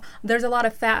accountable. There's a lot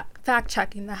of fact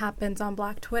checking that happens on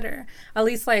Black Twitter, at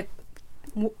least like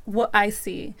what I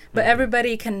see. But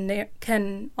everybody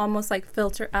can almost like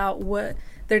filter out what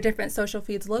their different social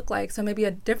feeds look like. So maybe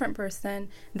a different person,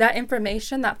 that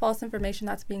information, that false information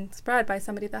that's being spread by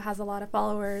somebody that has a lot of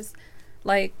followers,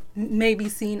 like may be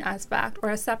seen as fact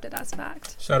or accepted as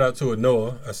fact. Shout out to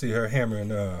Noah. I see her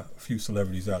hammering a few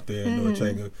celebrities out there. Noah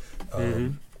Changa.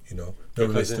 You know, no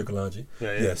relation to Kalanji.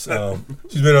 Yes.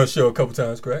 She's been on the show a couple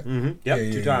times, correct? Yeah,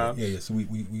 2 times. Yeah. So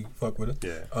we fuck with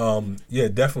her. Yeah.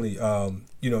 Definitely.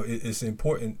 You know, it's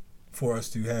important for us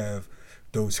to have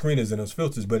those screeners and those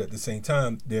filters, but at the same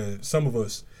time, some of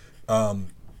us,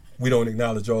 we don't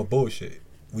acknowledge all bullshit.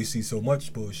 We see so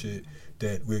much bullshit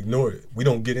that we ignore it. We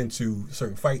don't get into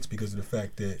certain fights because of the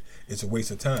fact that it's a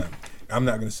waste of time. I'm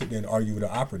not going to sit there and argue with an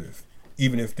operative,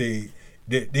 even if they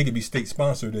could be state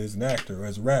sponsored as an actor or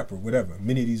as a rapper, whatever.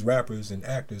 Many of these rappers and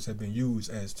actors have been used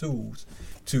as tools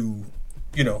to,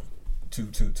 you know,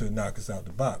 to knock us out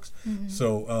the box.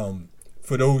 So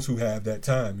for those who have that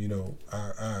time, you know,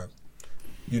 I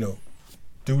you know,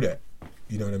 do that.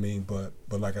 You know what I mean? But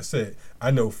like I said,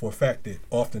 I know for a fact that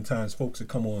oftentimes folks that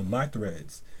come on my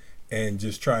threads and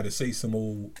just try to say some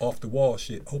old off the wall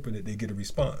shit, hoping that they get a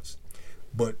response.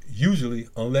 But usually,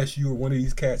 unless you're one of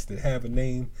these cats that have a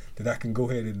name that I can go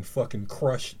ahead and fucking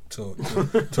crush to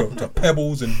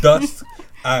pebbles and dust,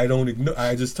 I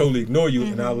just totally ignore you,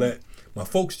 and I'll let my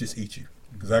folks just eat you.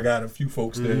 Because I got a few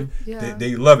folks that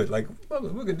they love it. Like,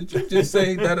 look at, did you just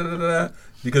say da da da da?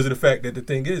 Because of the fact that the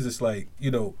thing is, it's like,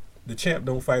 you know, the champ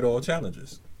don't fight all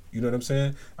challenges. You know what I'm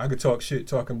saying? I could talk shit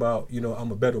talking about, you know,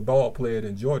 I'm a better ball player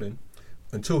than Jordan.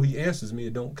 Until he answers me,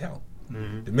 it don't count.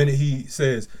 The minute he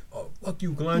says, "Oh, fuck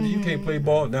you, Kalanji, you can't play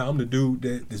ball," now I'm the dude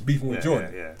that's beefing with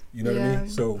Jordan. You know what I mean?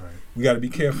 So we got to be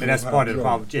careful. And that's part of the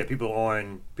problem. Yeah, people are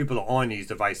on these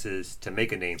devices to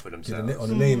make a name for themselves. On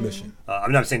the name mission.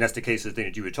 I'm not saying that's the case of the thing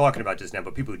that you were talking about just now,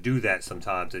 but people do that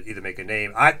sometimes to either make a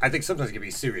name. I think sometimes it can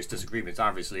be serious disagreements,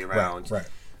 obviously, around. Right.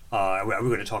 We're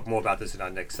going to talk more about this in our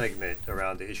next segment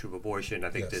around the issue of abortion. I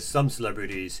think there's some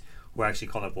celebrities who are actually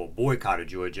calling for a boycott of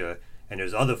Georgia, and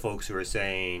there's other folks who are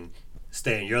saying,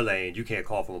 stay in your lane. You can't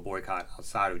call for a boycott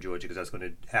outside of Georgia because that's going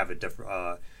to have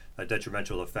a a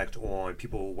detrimental effect on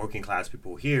people, working class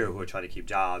people here who are trying to keep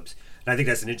jobs. And I think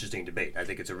that's an interesting debate. I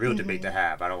think it's a real debate to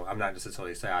have. I'm not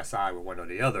necessarily saying I side with one or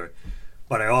the other,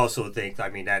 but I also think, I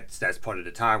mean, that's part of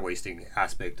the time wasting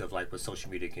aspect of like what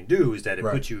social media can do, is that it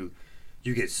puts you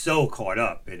get so caught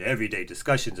up in everyday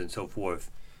discussions and so forth,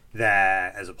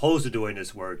 that as opposed to doing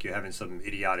this work, you're having some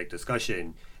idiotic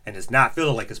discussion, and it's not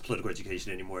feeling like it's political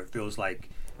education anymore. It feels like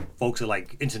folks are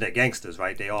like internet gangsters,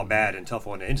 right? They all bad and tough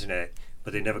on the internet,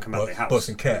 but they never come out their house.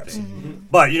 Busting caps.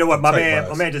 But you know what, my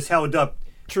man just held up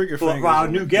Trigger for fingers. our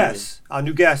new guest. Our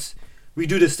new guest, we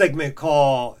do this segment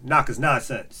called Naka's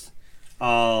Nonsense.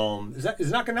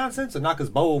 Is Naka Nonsense or Naka's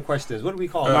Bold Questions? What do we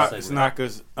call this It's segment?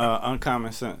 Naka's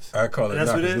Uncommon Sense. I call it That's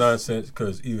what it Naka's is? nonsense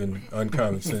because even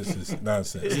uncommon sense is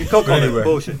nonsense. You cocoa Anyway,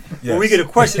 bullshit. yes. When we get a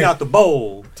question out the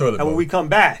bowl, Toilet and bowl. when we come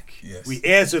back, Yes. we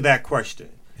answer that question.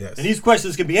 Yes. And these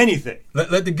questions can be anything.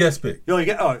 Let the guest pick. You only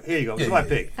get. Oh, here you go. Yeah, Somebody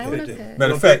yeah, pick. I want to pick.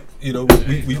 Matter of fact, you know,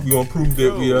 we want to prove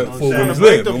that we are I'm four saying. women's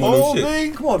Break live. the We want mold no shit.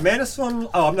 thing. Come on, man. It's from.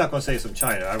 Oh, I'm not gonna say it's from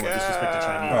China. I don't want to disrespect the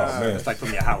Chinese. Oh, man. It's like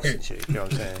from your house and shit. You know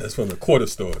what I'm saying? That's from the quarter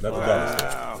store, not the dollar store.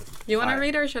 Wow. You want to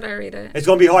read it or should I read it? It's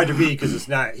gonna be hard to read because it's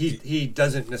not. He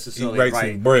doesn't He necessarily writes write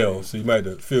in Braille, so you might have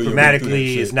to feel your way through grammatically.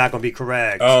 that It's shit. not gonna be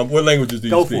correct. What languages do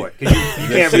you Go speak? for it. 'Cause you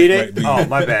can't read it. Oh,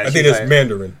 my bad. I think She's that's like-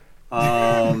 Mandarin.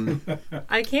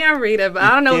 I can't read it, but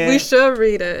I don't know if we can't. should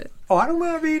read it. Oh, I don't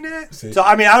mind reading that. See? So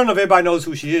I mean, I don't know if everybody knows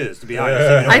who she is. To be honest,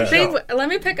 Yeah. I think. Let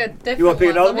me pick a different. You want to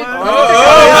pick another one?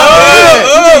 Oh!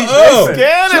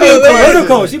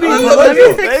 Political. She being Let me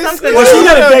political. pick something. Well, she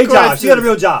else. got a day job. She got a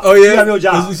real job. Oh, yeah? She got a real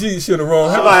job. She in the wrong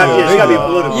She house. might have, yeah, she gotta be Yeah.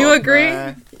 political. You agree?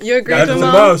 You agree, After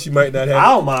Jamal? tomorrow, she might not I have.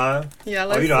 don't mind. Yeah, Oh,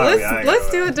 let's you know how we- I ain't let's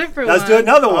gonna- do a different Let's one. do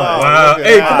another one. Wow.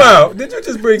 okay. Hey, come on. Did you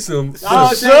just bring some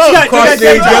Oh, she cross-stage got guests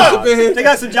jobs. up in here? They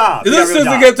got some jobs. Is They got this real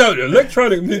sister jobs. get talking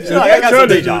electronic? I got some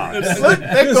day jobs.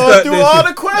 They going through all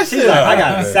the questions. I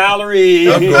got a salary.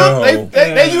 I'm going home.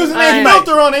 They using their Alright.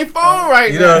 filter on their phone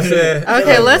right You now. know what I'm saying?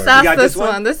 Okay, let's got ask this this one?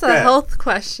 one. This is Go a ahead. health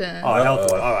question. Oh, health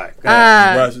one. All right. Go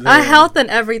ahead. A health and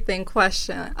everything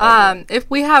question. If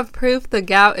we have proof the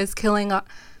gout is killing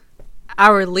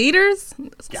our leaders,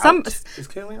 Gout is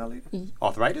killing our leader?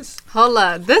 Arthritis? hold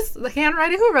up. The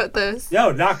handwriting. Who wrote this?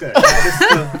 Yo, Naka. This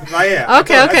is right here.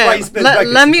 Okay, That's why okay. he spends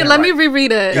breakfast. Let He me can't let me write.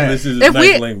 reread it. English is his If we-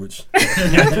 ninth language.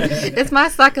 It's my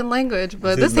second language,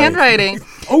 but It's this his language. handwriting.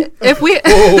 Oh. If we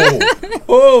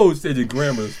Oh, said your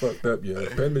grammar is fucked up, yeah.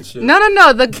 Penmanship. no,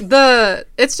 the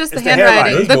it's just It's the the handwriting.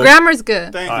 handwriting. The It's grammar's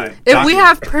good. Thank All you. right. If we Document.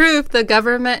 have proof the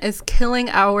government is killing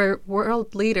our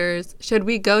world leaders, should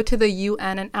we go to the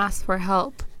UN and ask for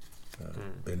help?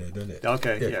 Been there, done that.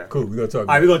 Okay, yeah. Cool. We're gonna talk All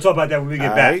about right, we're going to talk about that when we get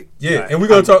All back. right. Yeah, All right. and we're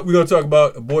gonna talk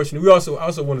about abortion. We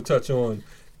also want to touch on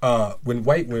when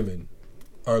white women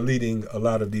are leading a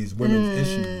lot of these women's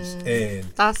issues, and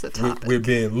That's the topic. we're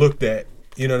being looked at.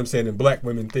 You know what I'm saying? And black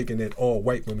women thinking that all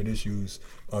white women issues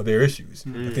are their issues.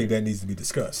 I think that needs to be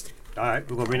discussed. All right,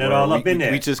 we're going to bring that all up in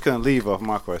there. We just couldn't leave off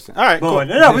my question. All right, Go cool. on.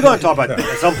 No, we're going to talk about that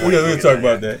at some point. We'll talk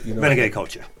about that. You know. Renegade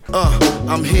culture.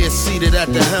 I'm here seated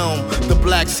at the helm. The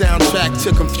black soundtrack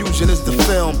to confusion is the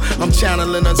film. I'm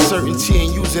channeling uncertainty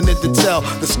and using it to tell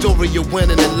the story you're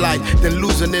winning in life, then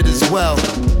losing it as well.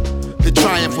 The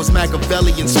triumph was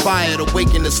Machiavelli inspired,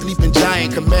 awakened the sleeping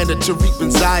giant, commanded Tariq bin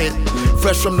Zayed.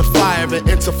 Fresh from the fire and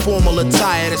into formal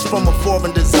attire. It's from a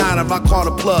foreign designer, I call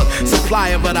the plug.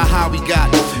 Supplier of the how we got.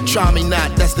 Try me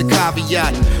not, that's the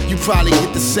caveat. You probably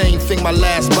get the same thing my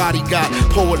last body got.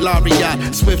 Poet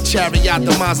laureate, swift chariot,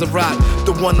 the Maserati.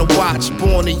 The one to watch,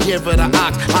 born a year of the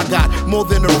ox. I got more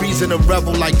than a reason to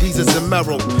revel like Jesus and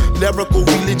Merrill. Lyrical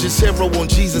religious hero on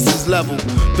Jesus' level.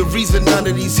 The reason none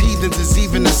of these heathens is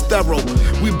even a sterile.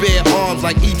 We bear arms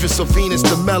like Idris or Venus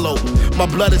the Mellow. My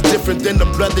blood is different than the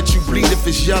blood that you bleed if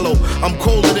it's yellow. I'm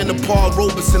colder than the Paul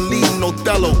Robeson leading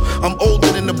Othello. I'm older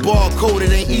than the barcode,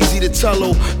 it ain't easy to tell.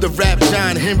 The rap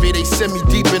John Henry, they send me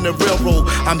deep in the railroad.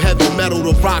 I'm heavy metal,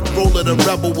 the rock roller, the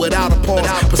rebel without a pause.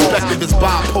 Perspective is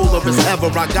bipolar as ever.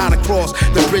 I got across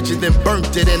the bridge and then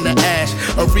burnt it in the ash.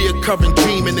 A reoccurring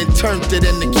dream and then turned it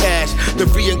into cash. The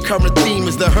reoccurring theme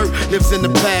is the hurt lives in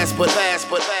the past, but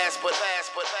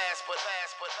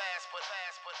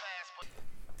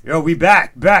Yo, we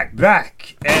back,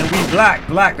 and we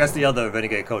black. That's the other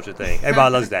Renegade culture thing.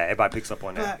 Everybody loves that. Everybody picks up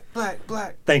on that.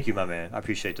 Black. Thank you, my man. I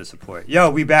appreciate the support.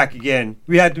 Yo, we back again.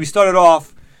 We started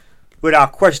off with our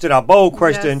question, our bold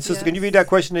question. Yes, Sister, yes. can you read that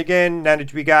question again? Now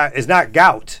that we got, it's not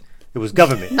gout. It was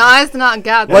government. No, it's not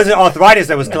gout. It wasn't arthritis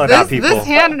that was killing our people. This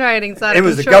handwriting's out of It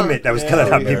was the control. government that was killing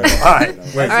our people. All right.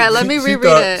 Wait, All right, let me reread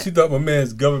it. She thought my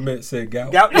man's government said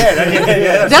gout. Gout,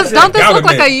 yeah. Don't this look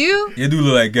like a U? You do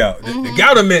look like gout. The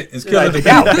government is killing the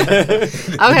gout.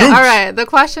 Okay, all right. The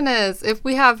question is, if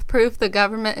we have proof the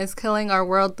government is killing our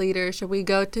world leaders, should we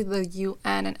go to the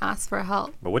UN and ask for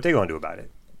help? But what they gonna do about it?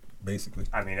 Basically.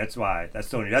 I mean, that's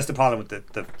the problem with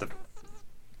the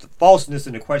falseness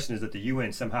in the question is that the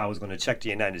UN somehow is going to check the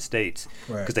United States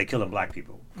because they're killing black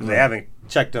people. Because they haven't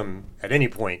checked them at any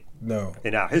point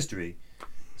in our history.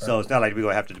 So it's not like we're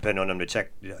going to have to depend on them to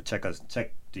check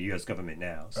the U.S. government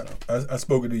now. So I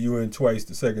spoke at the UN twice.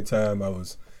 The second time I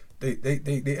was,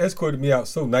 they escorted me out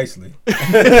so nicely.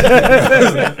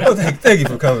 Oh, thank you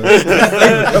for coming.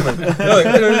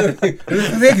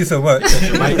 Thank you so much.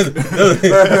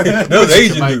 That was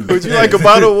Asian dude. Would you like a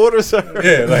bottle of water, sir?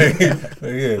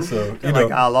 Yeah, So you know,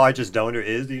 our largest donor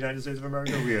is the United States of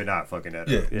America. We are not fucking that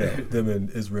up. Yeah, them in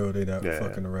Israel, they not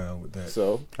fucking around with that.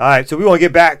 So all right, so we want to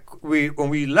get back. When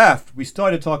we left, we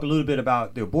started to talk a little bit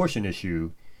about the abortion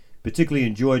issue, particularly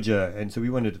in Georgia, and so we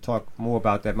wanted to talk more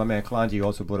about that. My man Kalonji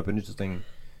also brought up an interesting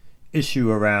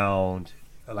issue around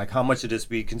like how much of this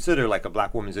we consider like a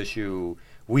black woman's issue,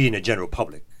 we in the general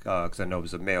public, because I know it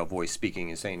was a male voice speaking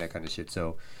and saying that kind of shit.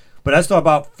 So, but let's talk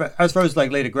about, as far as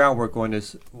like lay the groundwork on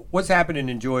this, what's happening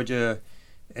in Georgia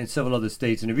and several other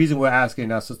states. And the reason we're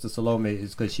asking our sister Salome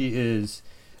is because she is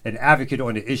an advocate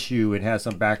on the issue and has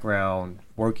some background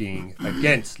working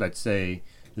against, let's say,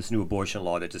 this new abortion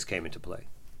law that just came into play.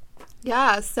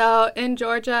 Yeah, so in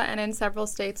Georgia and in several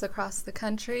states across the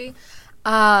country,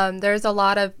 there's a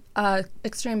lot of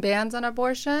extreme bans on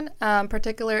abortion,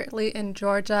 particularly in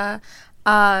Georgia.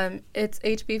 It's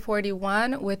HB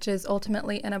 41, which is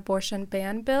ultimately an abortion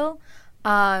ban bill.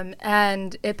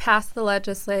 And it passed the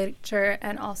legislature,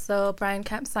 and also Brian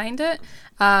Kemp signed it.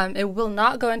 It will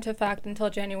not go into effect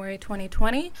until January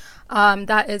 2020.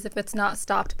 That is if it's not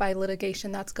stopped by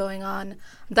litigation that's going on,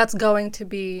 that's going to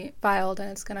be filed, and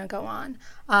it's going to go on.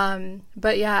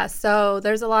 But yeah, so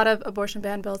there's a lot of abortion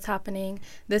ban bills happening.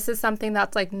 This is something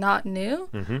that's like not new.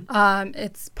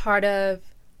 It's part of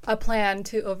a plan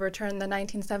to overturn the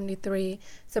 1973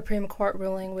 Supreme Court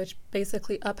ruling, which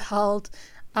basically upheld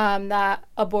that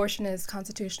abortion is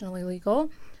constitutionally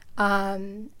legal.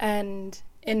 And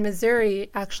in Missouri,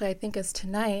 actually, I think is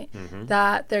tonight,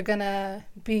 that they're going to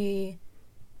be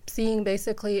seeing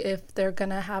basically if they're going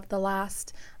to have the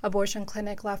last abortion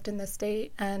clinic left in the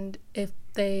state. And if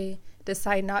they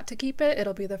decide not to keep it,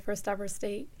 it'll be the first ever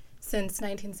state since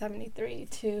 1973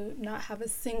 to not have a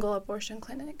single abortion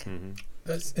clinic.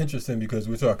 That's interesting because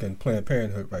we're talking Planned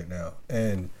Parenthood right now.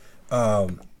 And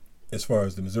as far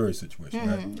as the Missouri situation,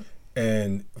 right?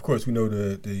 And of course, we know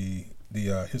the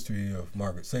history of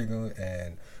Margaret Sanger,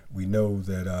 and we know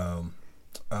that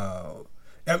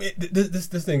I mean this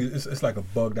thing is it's like a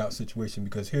bugged out situation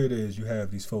because here it is, you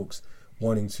have these folks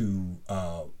wanting to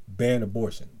ban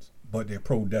abortions, but they're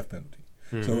pro death penalty.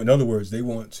 So in other words, they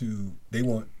want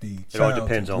the child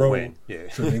to grow,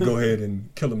 so they can go ahead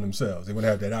and kill them themselves. They want to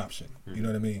have that option. You know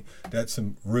what I mean? That's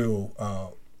some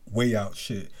real way out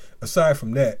shit. Aside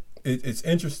from that, it's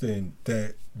interesting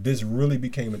that this really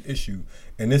became an issue,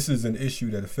 and this is an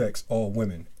issue that affects all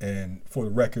women. And for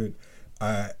the record,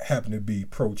 I happen to be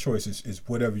pro-choice. It's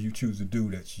whatever you choose to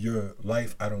do. That's your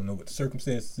life. I don't know what the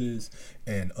circumstances is,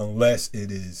 and unless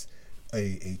it is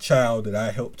a child that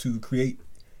I helped to create,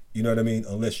 you know what I mean?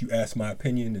 Unless you ask my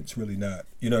opinion, it's really not.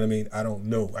 You know what I mean? I don't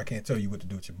know. I can't tell you what to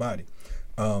do with your body.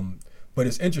 But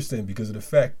it's interesting because of the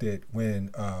fact that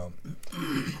when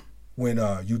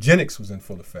eugenics was in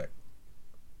full effect,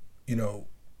 you know,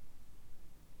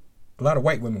 a lot of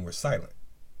white women were silent.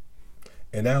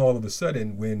 And now all of a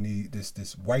sudden, when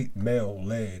this white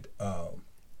male-led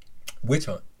witch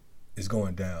hunt is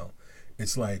going down,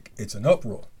 it's like it's an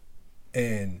uproar.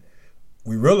 And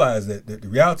we realize that the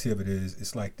reality of it is,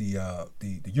 it's like the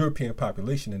European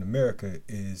population in America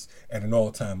is at an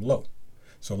all-time low.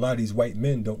 So a lot of these white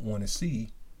men don't want to see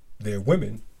their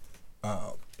women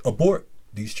abort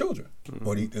these children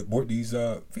or abort these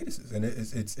fetuses, and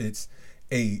it's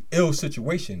a ill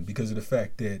situation because of the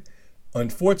fact that,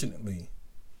 unfortunately,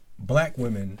 black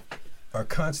women are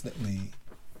constantly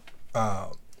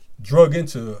drug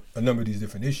into a number of these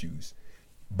different issues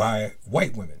by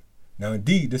white women. Now,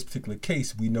 indeed, this particular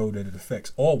case, we know that it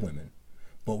affects all women,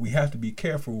 but we have to be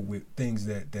careful with things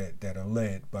that are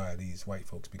led by these white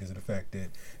folks because of the fact that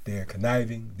they're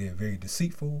conniving, they're very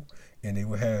deceitful, and they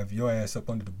will have your ass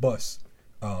up under the bus.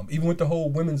 Even with the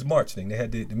whole Women's March thing, they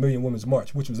had the Million Women's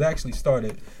March, which was actually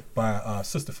started by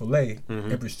Sister Filet,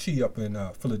 Empress Chi up in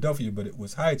Philadelphia, but it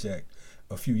was hijacked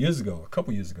a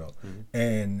couple years ago.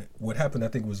 And what happened, I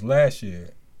think, was last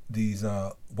year, these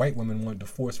white women wanted to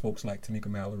force folks like Tamika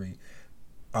Mallory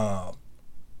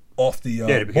off the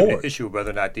it became board. an issue whether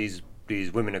or not these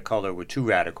women of color were too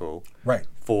radical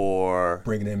for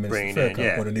bringing in Minister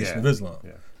Farrakhan or the Nation of Islam.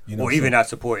 You know, or even not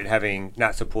supporting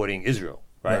Israel,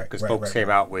 right? Because folks came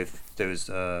out with, there was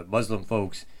Muslim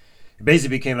folks. It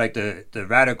basically became like the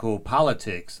radical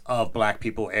politics of black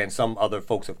people and some other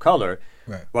folks of color,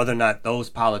 whether or not those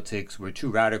politics were too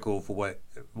radical for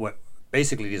what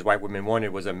basically these white women wanted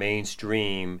was a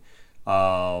mainstream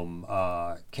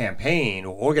campaign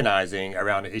or organizing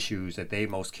around the issues that they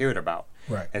most cared about.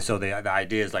 And so the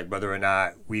idea is like whether or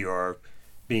not we are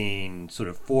being sort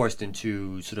of forced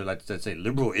into sort of like, let's say,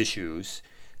 liberal issues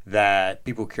that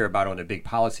people care about on the big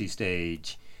policy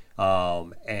stage,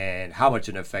 and how much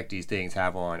an effect these things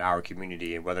have on our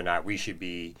community, and whether or not we should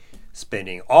be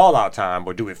spending all our time,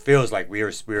 or do it feels like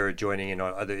we're joining in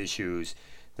on other issues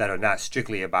that are not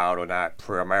strictly about or not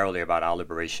primarily about our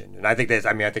liberation. And I think I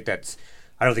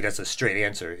don't think that's a straight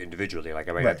answer individually. Like,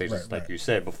 I think just like you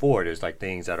said before, there's like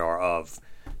things that are of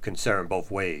concern both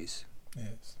ways.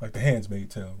 Yes, like the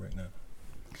Handmaid's Tale right now.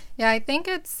 Yeah, I think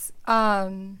it's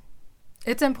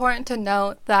important to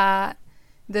note that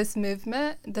this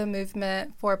movement, the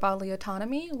movement for bodily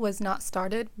autonomy, was not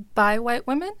started by white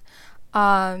women.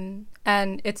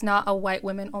 And it's not a white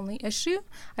women only issue.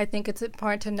 I think it's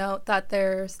important to note that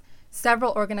there's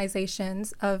several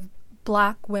organizations of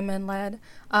black women-led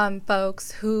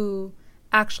folks who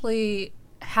actually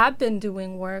have been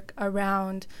doing work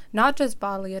around not just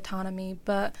bodily autonomy,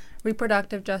 but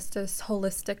reproductive justice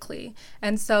holistically.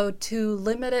 And so to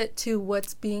limit it to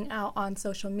what's being out on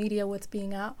social media, what's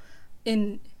being out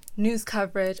in news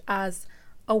coverage as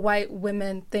a white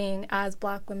women thing, as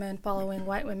black women following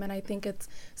white women, I think it's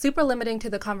super limiting to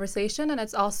the conversation, and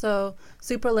it's also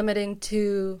super limiting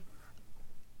to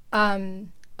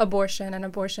abortion and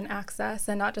abortion access,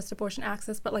 and not just abortion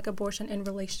access, but like abortion in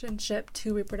relationship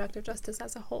to reproductive justice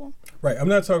as a whole. Right. I'm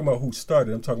not talking about who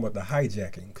started. I'm talking about the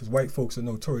hijacking, because white folks are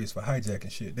notorious for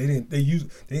hijacking shit. They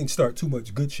didn't start too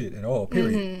much good shit at all.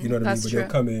 Period. You know what I mean? But they'll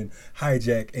come in,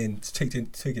 hijack, and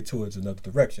take it towards another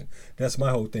direction. That's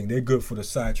my whole thing. They're good for the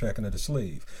sidetracking of the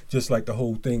slave, just like the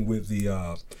whole thing with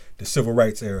the civil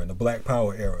rights era and the Black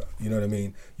Power era. You know what I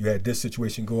mean? You had this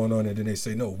situation going on, and then they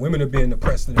say, no, women are being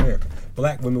oppressed in America.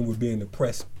 Black women were being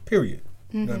oppressed, period.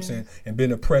 You know what I'm saying? And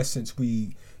been oppressed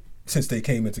since they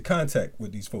came into contact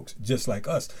with these folks, just like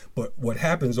us. But what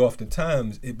happens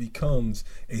oftentimes, it becomes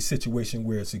a situation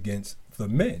where it's against the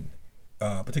men,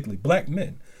 particularly black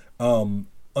men.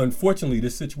 Unfortunately,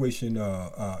 this situation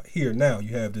here now,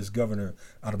 you have this governor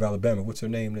out of Alabama. What's her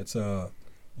name? That's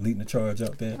leading the charge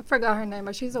out there. I forgot her name,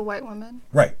 but she's a white woman.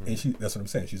 Right, and that's what I'm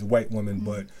saying. She's a white woman,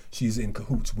 but she's in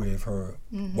cahoots with her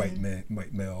white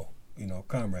male,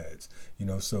 comrades.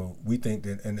 So we think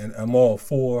that, and I'm all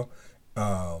for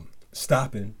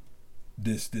stopping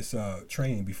this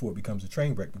train before it becomes a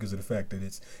train wreck, because of the fact that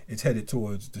it's headed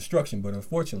towards destruction. But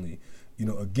unfortunately,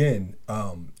 again,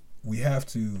 we have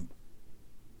to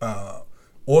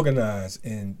organize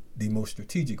in the most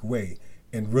strategic way.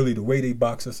 And really, the way they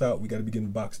box us out, we got to begin to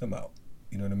box them out.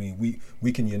 You know what I mean?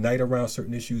 We can unite around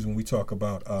certain issues when we talk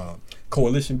about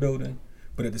coalition building,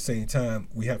 but at the same time,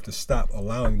 we have to stop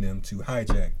allowing them to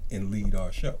hijack and lead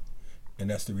our show. And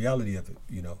that's the reality of it.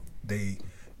 They,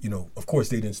 of course,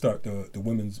 they didn't start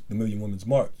the Million Women's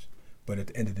March, but at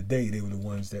the end of the day, they were the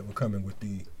ones that were coming with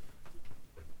the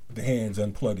hands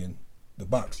unplugging the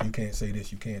box. You can't say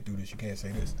this, you can't do this, you can't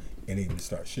say this, and even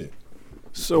start shit.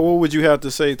 So what would you have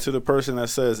to say to the person that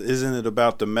says, isn't it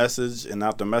about the message and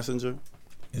not the messenger?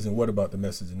 Isn't what about the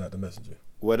message and not the messenger?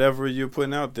 Whatever you're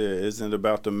putting out there isn't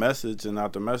about the message and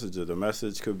not the messenger. The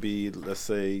message could be, let's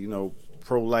say,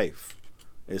 pro-life.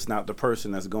 It's not the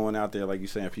person that's going out there, like you're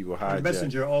saying, people hijack. The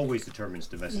messenger always determines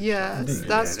the message. Yes,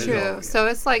 that's true. So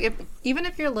it's like, even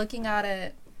if you're looking at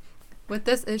it with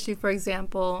this issue, for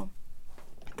example,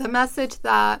 the message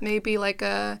that maybe like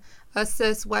a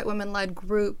cis white women-led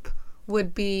group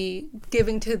would be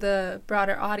giving to the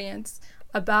broader audience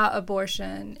about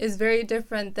abortion is very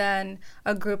different than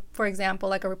a group, for example,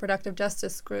 like a reproductive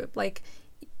justice group. Like,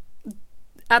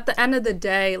 at the end of the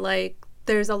day, like,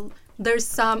 there's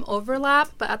some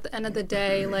overlap, but at the end of the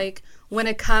day, like, when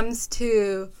it comes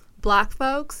to black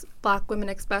folks, black women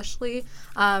especially,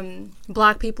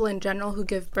 black people in general who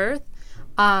give birth,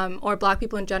 or black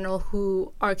people in general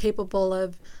who are capable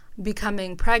of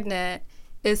becoming pregnant,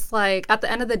 it's like, at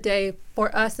the end of the day,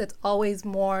 for us, it's always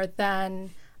more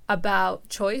than about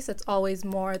choice. It's always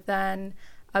more than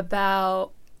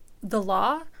about the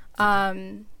law.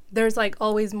 there's like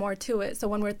always more to it. So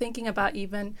when we're thinking about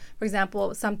even, for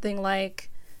example, something like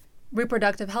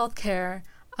reproductive health care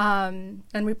and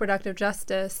reproductive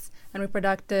justice and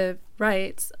reproductive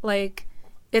rights, like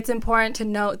it's important to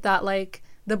note that like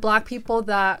the Black people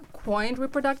that coined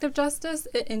reproductive justice,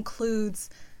 it includes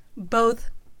both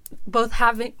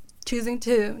having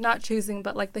not choosing,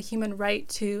 but like the human right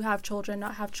to have children,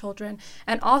 not have children.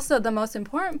 And also the most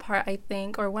important part, I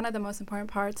think, or one of the most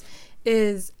important parts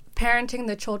is parenting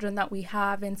the children that we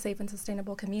have in safe and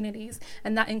sustainable communities.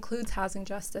 And that includes housing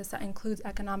justice, that includes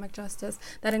economic justice,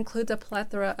 that includes a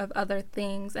plethora of other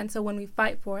things. And so when we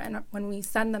fight for it and when we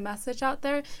send the message out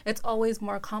there, it's always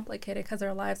more complicated because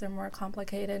our lives are more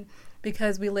complicated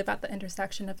because we live at the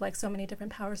intersection of like so many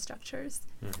different power structures.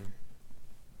 Mm-hmm.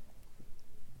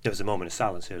 There was a moment of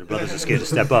silence here. The brothers are scared to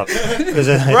step up. Brothers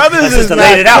is not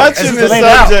laid it out. touching the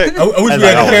subject. I wish we had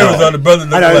the cameras on the brothers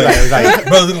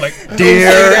look like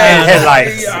deer and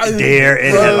headlights. Deer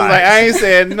and Brothers headlights. like, I ain't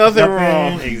saying nothing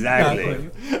wrong. Exactly.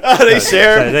 They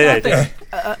share.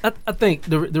 I think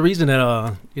the reason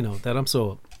that that I'm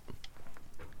so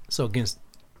against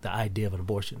the idea of an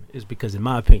abortion is because, in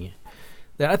my opinion,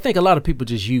 that I think a lot of people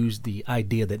just use the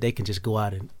idea that they can just go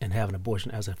out and have an abortion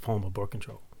as a form of birth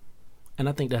control. And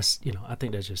I think that's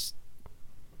just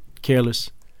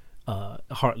careless,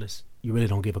 heartless. You really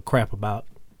don't give a crap about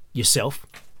yourself,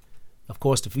 of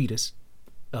course, the fetus,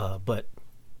 but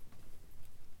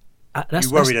you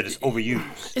worry that it's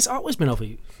overused. It's always been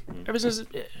overused. Ever since,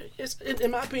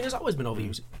 in my opinion, it's always been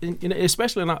overused.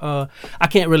 Especially, I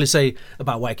can't really say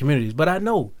about white communities, but I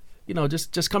know,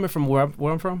 just coming from where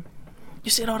I'm from, you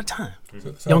see it all the time.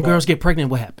 Young girls get pregnant.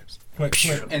 What happens?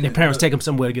 And their parents take them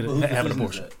somewhere to have an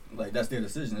abortion. Like, that's their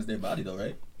decision. It's their body, though,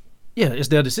 right? Yeah, it's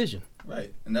their decision.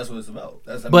 Right, and that's what it's about.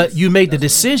 But you made the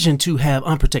decision to have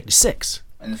unprotected sex.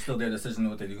 And it's still their decision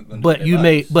what they do. But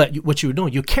what you were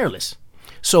doing, you're careless.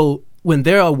 So when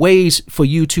there are ways for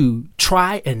you to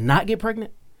try and not get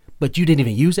pregnant, but you didn't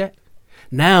even use that,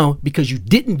 now because you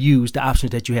didn't use the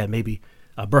options that you had, maybe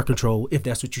birth control, if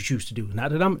that's what you choose to do.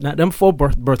 Not that I'm for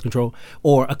birth control,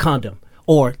 or a condom,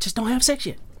 or just don't have sex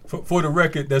yet. For the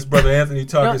record, that's Brother Anthony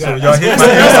talking. So y'all hit my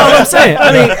That's all I'm saying.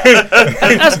 I mean,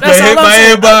 that's all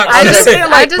I'm saying.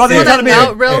 I just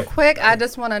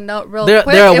want to note real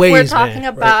quick. There are ways, we're talking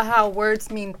about how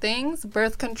words mean things,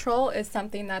 birth control is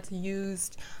something that's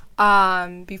used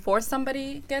before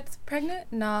somebody gets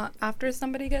pregnant, not after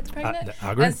somebody gets pregnant.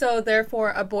 I agree. And so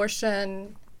therefore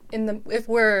abortion, if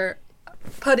we're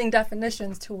putting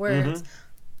definitions to words,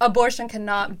 abortion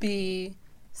cannot be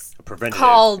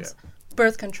called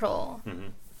birth control. Mm-hmm.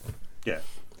 Yeah.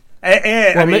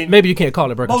 And well, I mean, maybe you can't call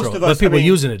it birth control, but people are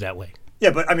using it that way.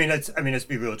 Yeah, but let's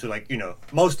be real too. Like,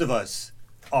 most of us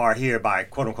are here by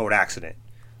quote unquote accident.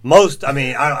 I'm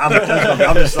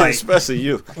just like, especially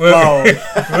you. Well,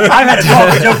 I've had to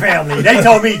talk with your family. They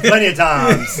told me plenty of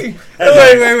times. Wait. We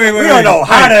don't know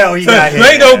how the hell he got here.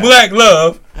 Ain't no black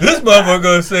love. This motherfucker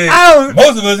gonna say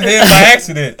most of us here by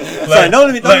accident.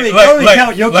 Don't let me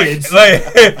count your kids.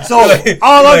 So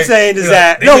all I'm saying is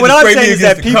that what I'm saying is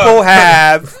that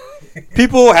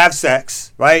people have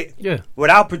sex, right? Yeah.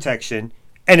 Without protection,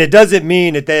 and it doesn't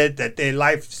mean that their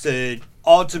life should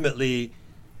ultimately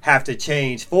have to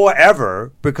change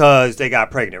forever because they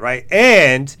got pregnant, right?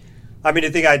 And I mean,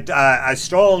 the thing I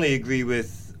strongly agree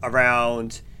with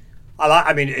around a lot.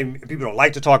 I mean, and people don't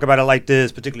like to talk about it like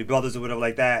this, particularly brothers or whatever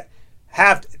like that.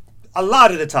 A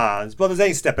lot of the times, brothers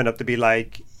ain't stepping up to be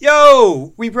like,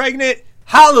 "Yo, we pregnant?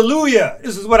 Hallelujah!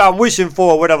 This is what I'm wishing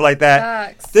for," whatever like that.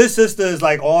 Facts. This sister is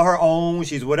like on her own.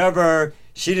 She's whatever.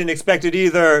 She didn't expect it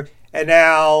either, and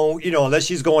now unless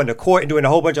she's going to court and doing a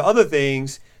whole bunch of other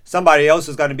things, somebody else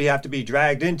is going to have to be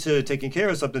dragged into taking care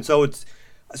of something. So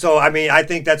I mean, I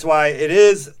think that's why it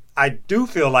is. I do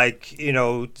feel like,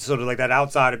 sort of like that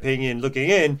outside opinion looking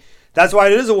in. That's why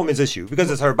it is a woman's issue,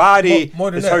 because it's her body,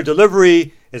 it's her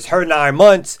delivery, it's her 9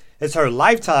 months, it's her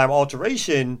lifetime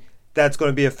alteration that's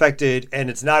going to be affected, and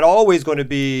it's not always going to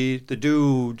be the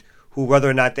dude who, whether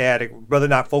or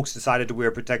not folks decided to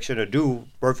wear protection or do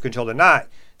birth control or not,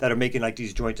 that are making like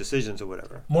these joint decisions or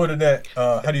whatever. More than that,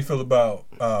 how do you feel about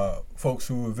folks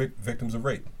who are victims of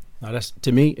rape? Now, that's,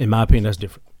 to me, in my opinion, that's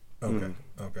different.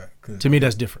 Okay. To me,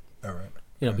 that's different. All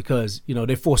right. Because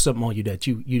they force something on you that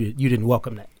you didn't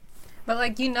welcome that. But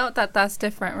like, note that that's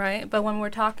different, right? But when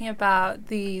we're talking about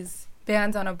these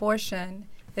bans on abortion,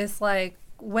 it's like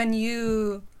when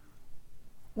you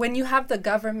have the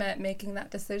government making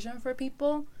that decision for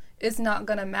people, it's not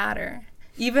gonna matter.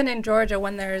 even in Georgia,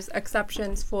 when there's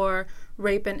exceptions for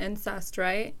rape and incest,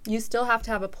 right, you still have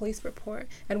to have a police report.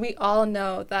 And we all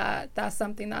know that that's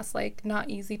something that's like not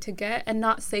easy to get and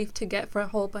not safe to get for a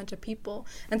whole bunch of people.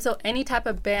 And so any type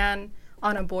of ban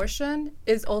on abortion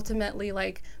is ultimately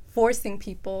like forcing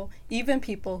people, even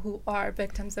people who are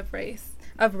victims of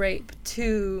rape,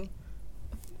 to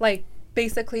like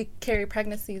basically carry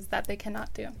pregnancies that they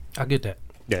cannot do. I get that.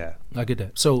 Yeah, I get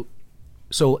that. So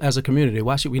as a community,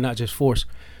 why should we not just force,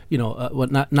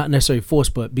 not necessarily force,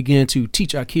 but begin to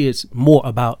teach our kids more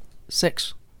about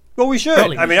sex? Well, we should.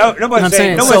 Early. I mean, nobody's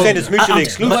saying it's mutually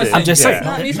exclusive. I'm just saying.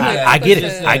 I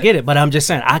get it. But I'm just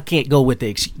saying I can't go with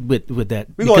that We're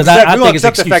going to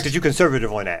accept the fact that you're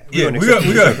conservative on that. We're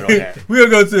gonna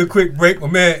go to a quick break. My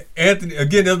man Anthony,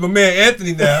 again, that's my man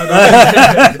Anthony now.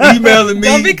 Emailing me.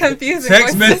 Don't be confused.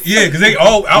 Text message, because they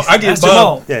all I get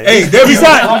involved. Yeah. Hey, there we go.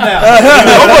 Don't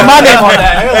put my name on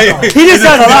that. He just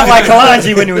sounded a lot like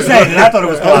Kalanji when he was saying it. I thought it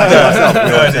was Kalanji myself. You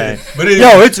know what I'm saying? But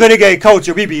yo, it's Renegade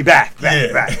Culture. We be back.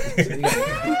 Die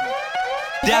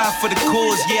for the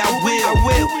cause, yeah, I will.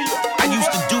 I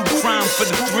used to do crime for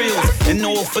the thrills and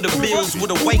all for the bills with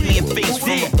a white man face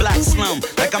from a black slum.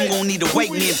 Like I'm gonna need a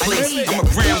white man place. I'm a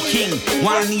brown king.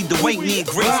 Why I need the white man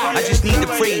grace? I just need the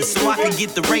praise so I can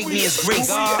get the right man's grace.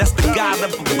 That's the God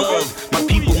up above. My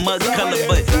people mud color,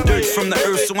 but dirt from the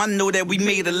earth, so I know that we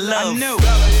made a love.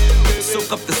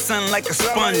 Soak up the sun like a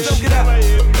sponge.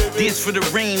 Dance for the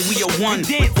rain, we are one.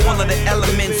 With all of the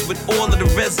elements, with all of the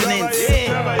resonance.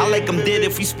 I like them dead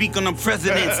if we speak on the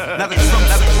presidents. Not a Trump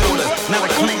supporter, not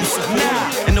a Clinton supporter.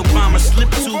 And Obama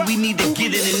slipped too, we need to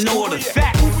get it in order.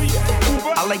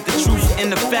 I like the truth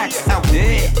and the facts out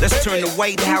there. Let's turn the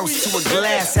White House to a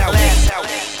glass house.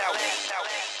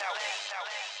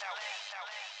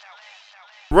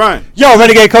 Run. Yo,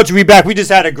 Renegade Culture, we back. We just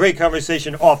had a great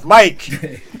conversation off mic.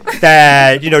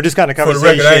 That, this kind of conversation. For the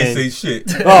record, I ain't say shit.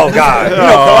 Oh,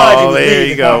 God. There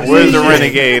you go. Where's the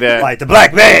Renegade at? Like, the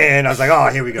black man. I was like, oh,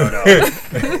 here we go, though.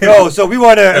 Yo, so we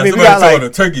want to, we got like. a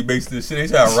turkey based this shit. They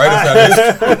try to write us out of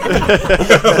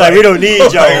this. Like, we don't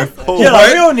need y'all. You're like,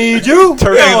 we don't need you.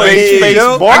 Turkey based I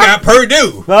got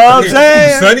Purdue. Know what I'm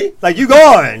saying? Sonny? Like, you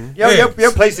gone.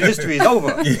 Your place in history is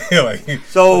over.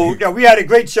 So, we had a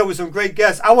great show with some great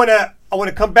guests. I want to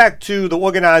come back to the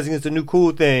organizing is the new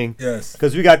cool thing. Yes.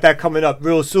 Because we got that coming up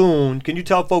real soon. Can you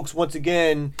tell folks once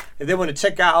again, if they want to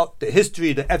check out the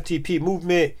history, the FTP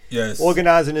movement, yes,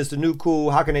 organizing is the new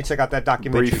cool, how can they check out that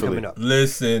documentary coming up?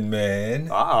 Listen, man.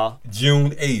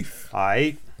 June 8th. All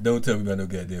right. Don't tell me about no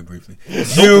goddamn briefly.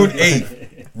 June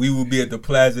 8th, we will be at the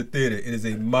Plaza Theater. It is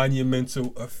a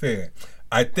monumental affair.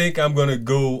 I think I'm going to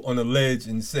go on a ledge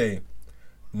and say,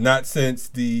 not since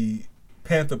the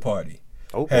Panther Party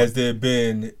has there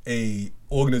been a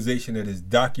organization that has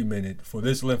documented for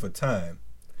this length of time,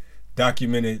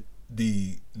 documented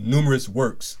the numerous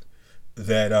works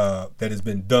that has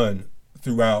been done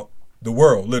throughout the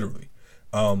world, literally.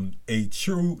 A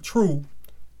true,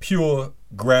 pure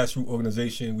grassroots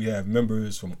organization. We have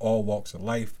members from all walks of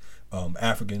life,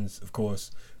 Africans, of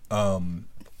course,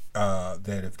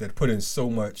 that put in so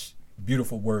much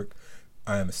beautiful work.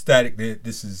 I am ecstatic that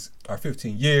this is our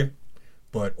 15th year.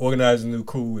 But Organizing New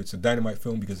Cool, it's a dynamite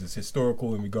film because it's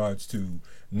historical in regards to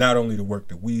not only the work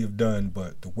that we have done,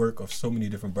 but the work of so many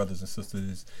different brothers and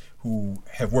sisters who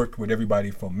have worked with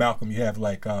everybody from Malcolm. You have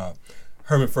like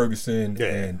Herman Ferguson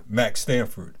and Max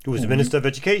Stanford, who was the Minister of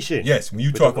Education. Yes, when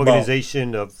you talk the about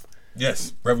organization of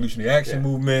Revolutionary Action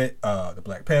Movement, the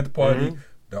Black Panther Party,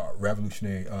 the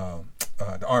Revolutionary, the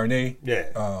RNA,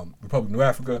 Republic of New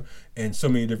Africa, and so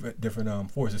many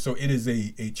different forces. So it is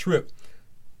a trip.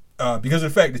 Because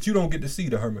of the fact that you don't get to see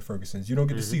the Herman Fergusons, you don't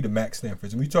get to see the Max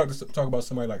Stanfords. And we talk about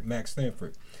somebody like Max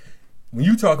Stanford. When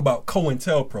you talk about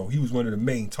COINTELPRO, he was one of the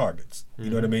main targets.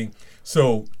 You know what I mean?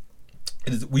 So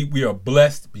we are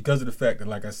blessed because of the fact that,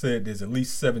 like I said, there's at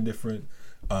least 7 different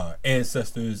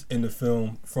ancestors in the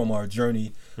film from our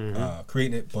journey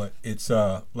creating it. But it's,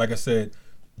 like I said,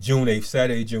 June 8th,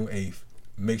 Saturday, June 8th.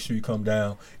 Make sure you come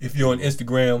down. If you're on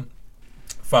Instagram,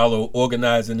 follow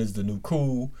Organizing is the New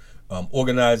Cool.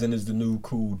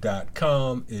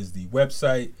 OrganizingIsTheNewCool.com is the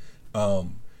website.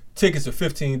 Tickets are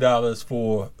 $15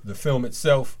 for the film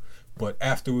itself, but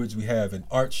afterwards we have an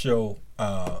art show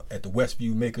at the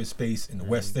Westview Makerspace in the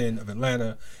West End of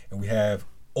Atlanta, and we have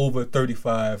over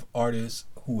 35 artists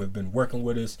who have been working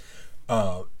with us.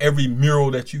 Every mural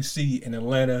that you see in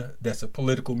Atlanta that's a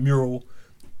political mural,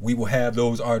 we will have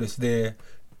those artists there.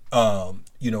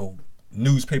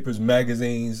 Newspapers,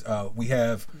 magazines. We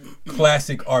have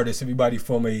classic artists, everybody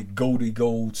from a Goldie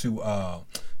Gold to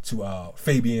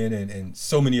Fabian and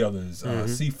so many others.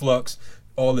 C-Flux,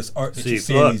 all this art that you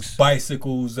see, these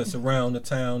bicycles that's around the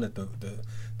town at the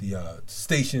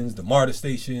stations, the MARTA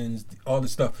stations, all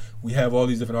this stuff. We have all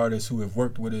these different artists who have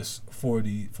worked with us for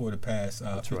the past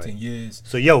 15 years.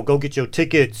 So go get your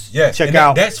tickets. Yes, check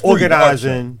out that's free,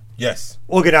 Organizing. Yes,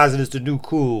 Organizing is the new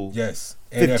cool. Yes,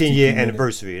 15-year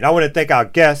anniversary, and I want to thank our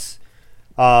guests.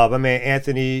 My man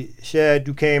Anthony Shedd,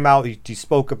 who came out, he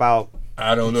spoke about.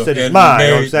 I don't know. Said his mind, you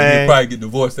know what I'm saying? He'll probably get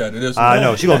divorced out of this one. I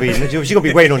know. She gonna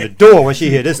be waiting on the door when she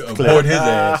hear this clip. Abort his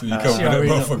ass when he comes with that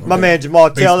motherfucker. My man Jamal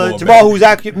Taylor. Jamal, whose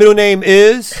middle name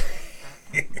is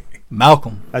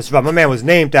Malcolm. That's right. My man was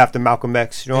named after Malcolm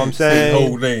X. You know what I'm saying? His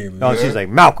whole name. No, she's like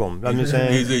Malcolm. I'm just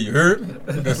saying. You heard?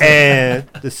 And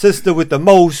the sister with the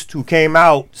most who came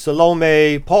out,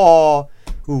 Salome Paul,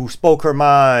 who spoke her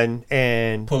mind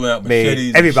and pulling out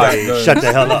made everybody shut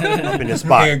the hell up in the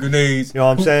spot. Hand grenades. You know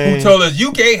what I'm saying? Who told us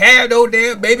you can't have no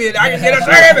damn baby and I can get a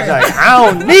baby? Like,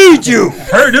 I don't need you.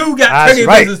 Purdue got plenty of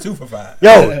business 2 for 5.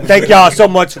 Yo, thank y'all so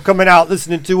much for coming out,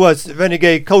 listening to us,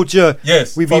 Renegade Culture.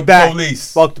 Yes, we be back.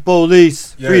 Fuck the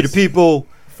police. Yes. Free the people.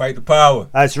 Fight the power.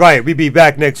 That's right. We be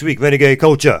back next week, Renegade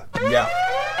Culture. Yeah.